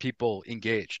church people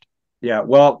engaged. Yeah,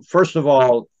 well, first of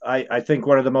all, I think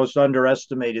one of the most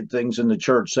underestimated things in the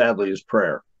church, sadly, is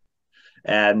prayer.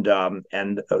 And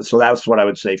so that's what I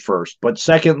would say first. But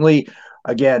secondly,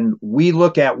 again, we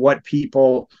look at what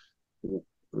people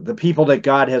the people that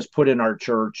God has put in our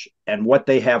church and what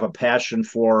they have a passion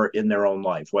for in their own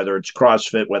life, whether it's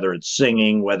CrossFit, whether it's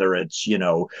singing, whether it's,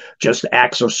 just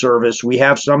acts of service. We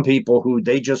have some people who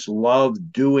they just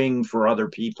love doing for other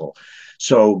people.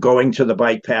 So going to the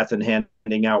bike path and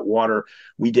handing out water,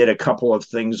 we did a couple of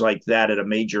things like that at a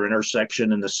major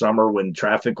intersection in the summer when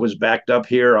traffic was backed up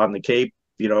here on the Cape,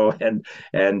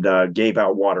 and gave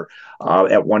out water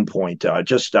at one point.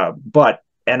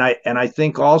 And I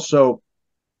think also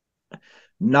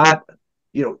not,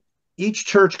 each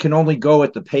church can only go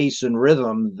at the pace and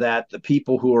rhythm that the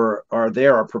people who are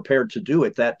there are prepared to do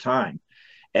at that time.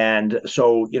 And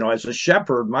so, as a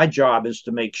shepherd, my job is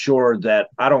to make sure that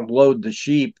I don't load the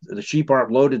sheep. The sheep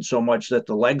aren't loaded so much that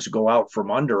the legs go out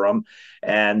from under them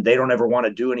and they don't ever want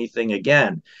to do anything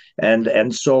again.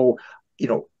 And so,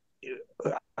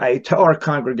 I tell our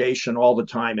congregation all the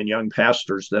time, and young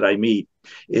pastors that I meet,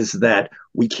 is that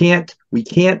we can't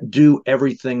do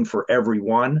everything for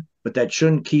everyone, but that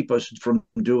shouldn't keep us from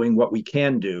doing what we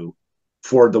can do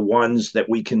for the ones that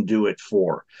we can do it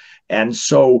for. And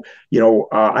so,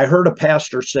 I heard a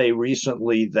pastor say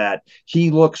recently that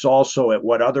he looks also at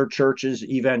what other churches,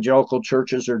 evangelical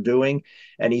churches, are doing,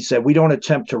 and he said we don't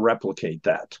attempt to replicate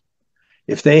that.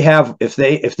 If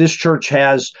this church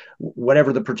has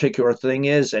whatever the particular thing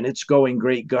is and it's going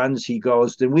great guns, he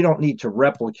goes, then we don't need to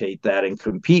replicate that and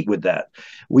compete with that.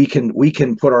 We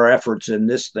can put our efforts in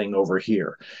this thing over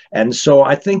here. And so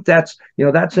I think that's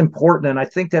important. And I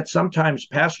think that sometimes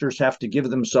pastors have to give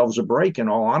themselves a break, in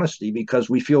all honesty, because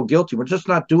we feel guilty. We're just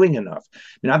not doing enough. I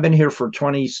mean, I've been here for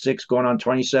 26, going on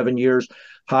 27 years.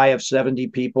 High of 70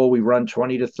 people. We run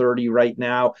 20 to 30 right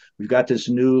now. We've got this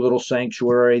new little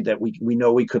sanctuary that we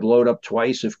know we could load up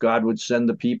twice if God would send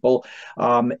the people.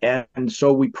 And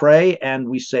so we pray and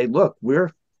we say, look,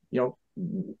 we're,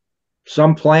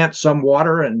 some plant, some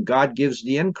water, and God gives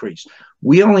the increase.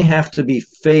 We only have to be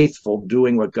faithful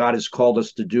doing what God has called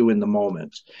us to do in the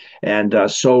moment. And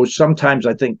so sometimes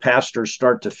I think pastors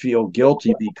start to feel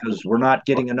guilty because we're not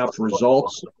getting enough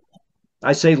results.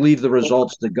 I say leave the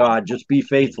results to God. Just be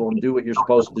faithful and do what you're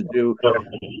supposed to do,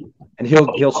 and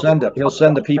he'll send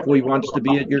the people he wants to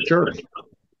be at your church.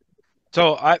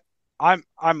 So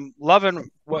I'm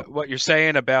loving what you're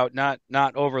saying about not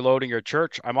overloading your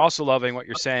church. I'm also loving what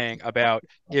you're saying about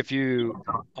if you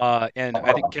and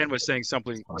I think Ken was saying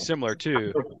something similar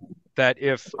too, that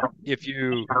if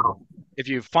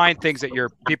you find things that your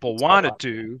people want to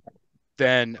do,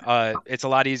 then it's a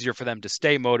lot easier for them to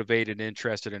stay motivated and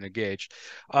interested and engaged.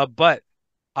 But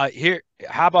here,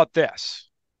 how about this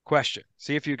question?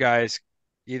 See if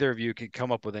either of you can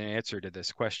come up with an answer to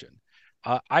this question.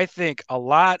 I think in a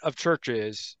lot of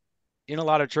churches,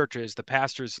 the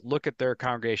pastors look at their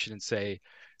congregation and say,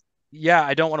 yeah,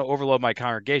 I don't want to overload my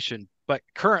congregation, but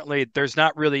currently there's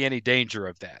not really any danger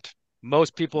of that.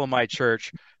 Most people in my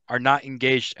church are not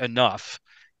engaged enough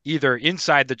either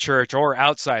inside the church or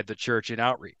outside the church in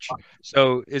outreach.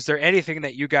 So is there anything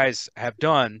that you guys have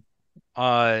done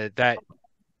that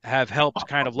have helped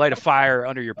kind of light a fire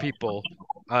under your people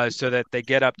so that they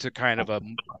get up to kind of a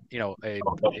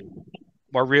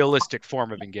more realistic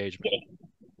form of engagement?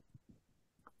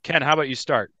 Ken, how about you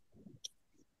start?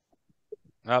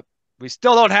 We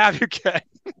still don't have you, Ken.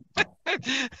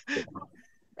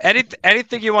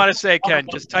 Anything you want to say, Ken,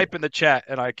 just type in the chat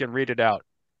and I can read it out.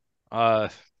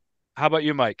 How about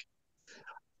you, Mike?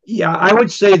 Yeah, I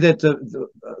would say that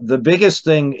the biggest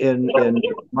thing in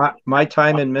my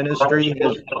time in ministry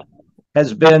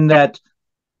has been that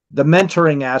the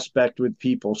mentoring aspect with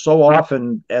people. So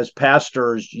often as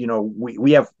pastors,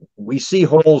 we see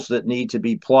holes that need to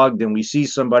be plugged, and we see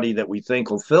somebody that we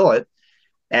think will fill it,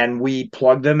 and we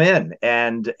plug them in,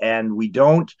 and we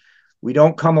don't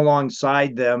come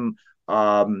alongside them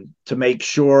to make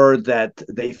sure that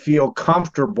they feel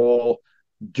comfortable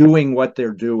doing what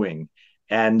they're doing.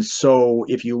 And so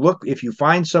if you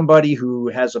find somebody who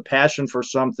has a passion for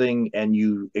something and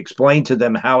you explain to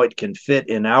them how it can fit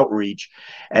in outreach,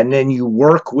 and then you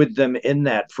work with them in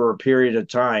that for a period of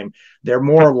time, they're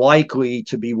more likely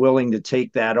to be willing to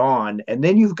take that on. And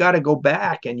then you've got to go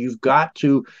back and you've got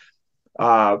to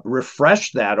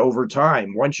refresh that over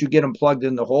time. Once you get them plugged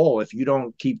in the hole, if you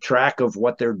don't keep track of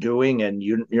what they're doing and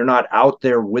you're not out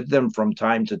there with them from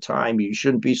time to time, you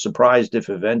shouldn't be surprised if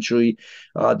eventually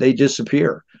they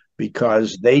disappear,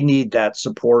 because they need that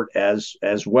support as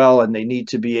well, and they need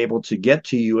to be able to get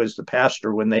to you as the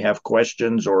pastor when they have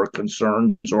questions or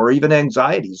concerns or even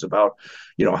anxieties about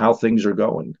how things are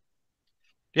going.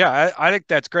 Yeah, I think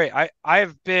that's great.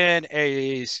 I've been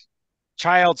a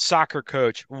child soccer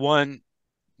coach one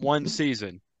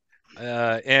season,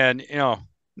 and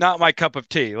not my cup of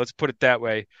tea, let's put it that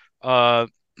way.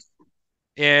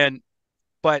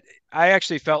 But I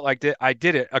actually felt like that I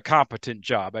did a competent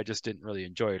job. I just didn't really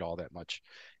enjoy it all that much.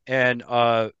 And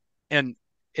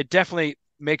it definitely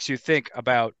makes you think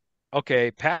about,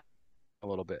 okay, Pat, a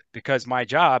little bit, because my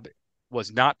job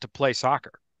was not to play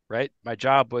soccer, right? My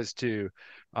job was to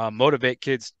motivate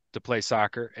kids to play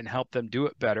soccer and help them do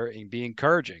it better and be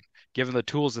encouraging, give them the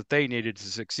tools that they needed to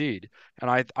succeed.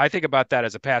 And I think about that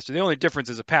as a pastor. The only difference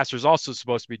is a pastor is also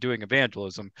supposed to be doing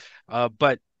evangelism,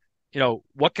 but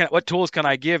what tools can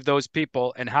I give those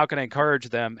people, and how can I encourage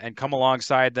them and come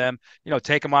alongside them,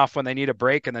 take them off when they need a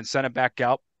break and then send them back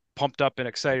out pumped up and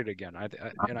excited again.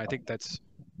 I think that's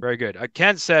very good.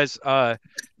 Ken says that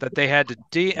they had to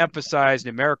de-emphasize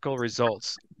numerical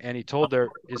results, and he told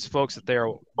his folks that they are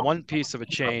one piece of a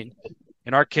chain.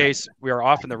 In our case, we are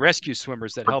often the rescue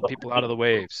swimmers that help people out of the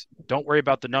waves. Don't worry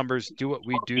about the numbers. Do what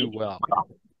we do well.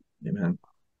 Amen.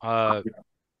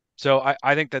 So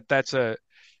I think that's I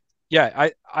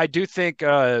do think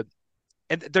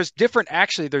and there's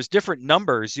different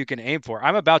numbers you can aim for.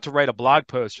 I'm about to write a blog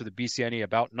post for the BCNE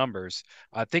about numbers,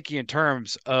 thinking in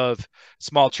terms of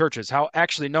small churches, how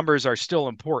actually numbers are still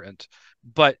important,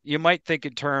 but you might think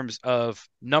in terms of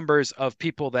numbers of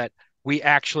people that we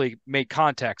actually made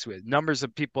contacts with, numbers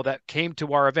of people that came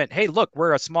to our event. Hey, look,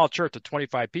 we're a small church of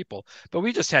 25 people, but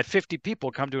we just had 50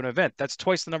 people come to an event. That's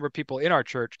twice the number of people in our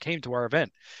church came to our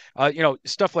event.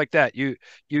 Stuff like that.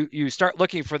 You start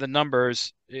looking for the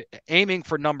numbers, aiming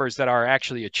for numbers that are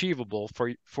actually achievable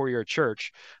for your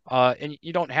church, and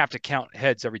you don't have to count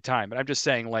heads every time. But I'm just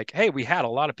saying, like, hey, we had a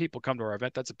lot of people come to our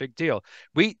event. That's a big deal.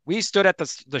 We stood at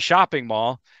the shopping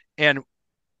mall, and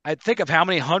I think of how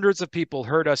many hundreds of people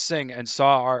heard us sing and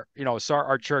saw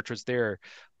our church was there.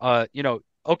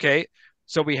 Okay,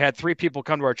 so we had 3 people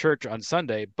come to our church on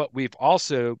Sunday, but we've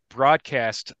also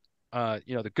broadcast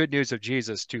the good news of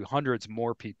Jesus to hundreds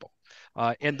more people.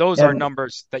 And those are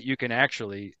numbers that you can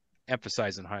actually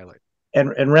emphasize and highlight.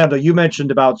 And Randall, you mentioned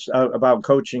about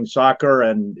coaching soccer,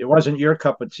 and it wasn't your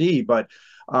cup of tea, but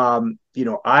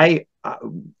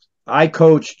I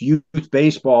coached youth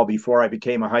baseball before I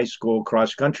became a high school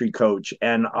cross country coach,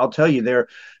 and I'll tell you, there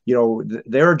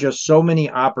are just so many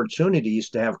opportunities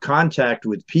to have contact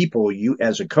with people you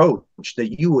as a coach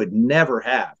that you would never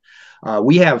have.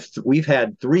 We've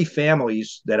had 3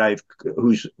 families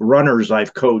whose runners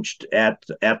I've coached at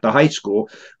the high school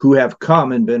who have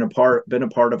come and been a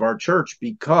part of our church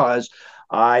because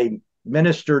I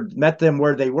met them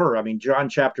where they were. I mean, John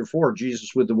chapter 4,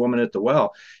 Jesus with the woman at the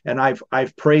well. And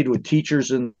I've prayed with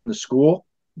teachers in the school.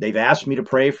 They've asked me to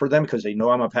pray for them because they know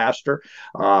I'm a pastor.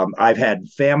 I've had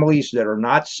families that are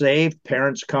not saved.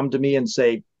 Parents come to me and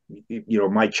say,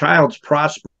 my child's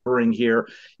prospering here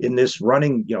in this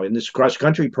running, in this cross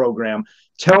country program.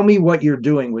 Tell me what you're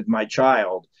doing with my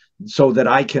child so that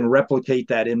I can replicate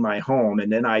that in my home.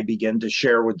 And then I begin to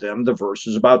share with them the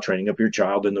verses about training up your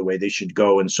child in the way they should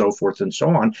go and so forth and so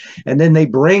on. And then they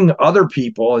bring other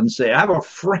people and say, I have a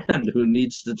friend who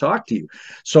needs to talk to you.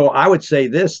 So I would say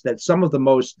that some of the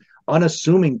most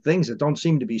unassuming things that don't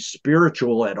seem to be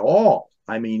spiritual at all.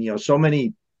 I mean, so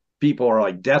many people are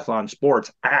like death on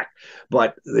sports,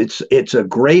 but it's a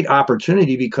great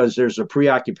opportunity because there's a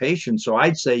preoccupation. So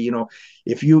I'd say,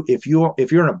 if you're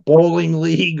in a bowling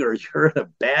league or you're in a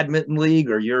badminton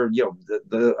league or you're,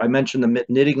 I mentioned the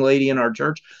knitting lady in our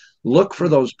church, look for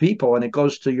those people. And it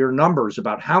goes to your numbers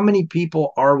about how many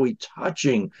people are we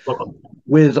touching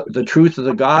with the truth of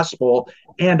the gospel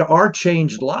and our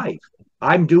changed life.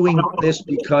 I'm doing this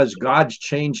because God's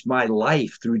changed my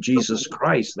life through Jesus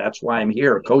Christ. That's why I'm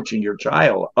here coaching your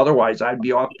child. Otherwise, I'd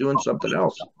be off doing something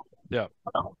else. Yeah.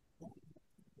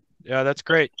 Yeah, that's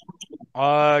great.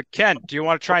 Ken, do you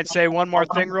want to try and say one more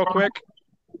thing real quick?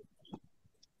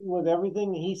 With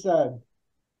everything he said,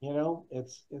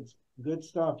 it's good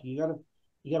stuff. You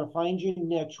gotta find your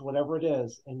niche, whatever it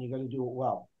is, and you gotta do it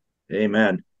well.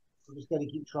 Amen. You just got to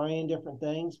keep trying different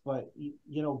things, but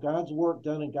God's work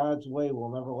done in God's way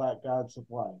will never lack God's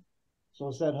supply.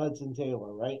 So said Hudson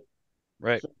Taylor, right?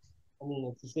 Right. So,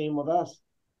 it's the same with us.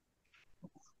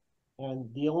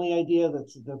 And the only idea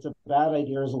that's a bad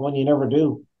idea is the one you never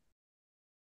do.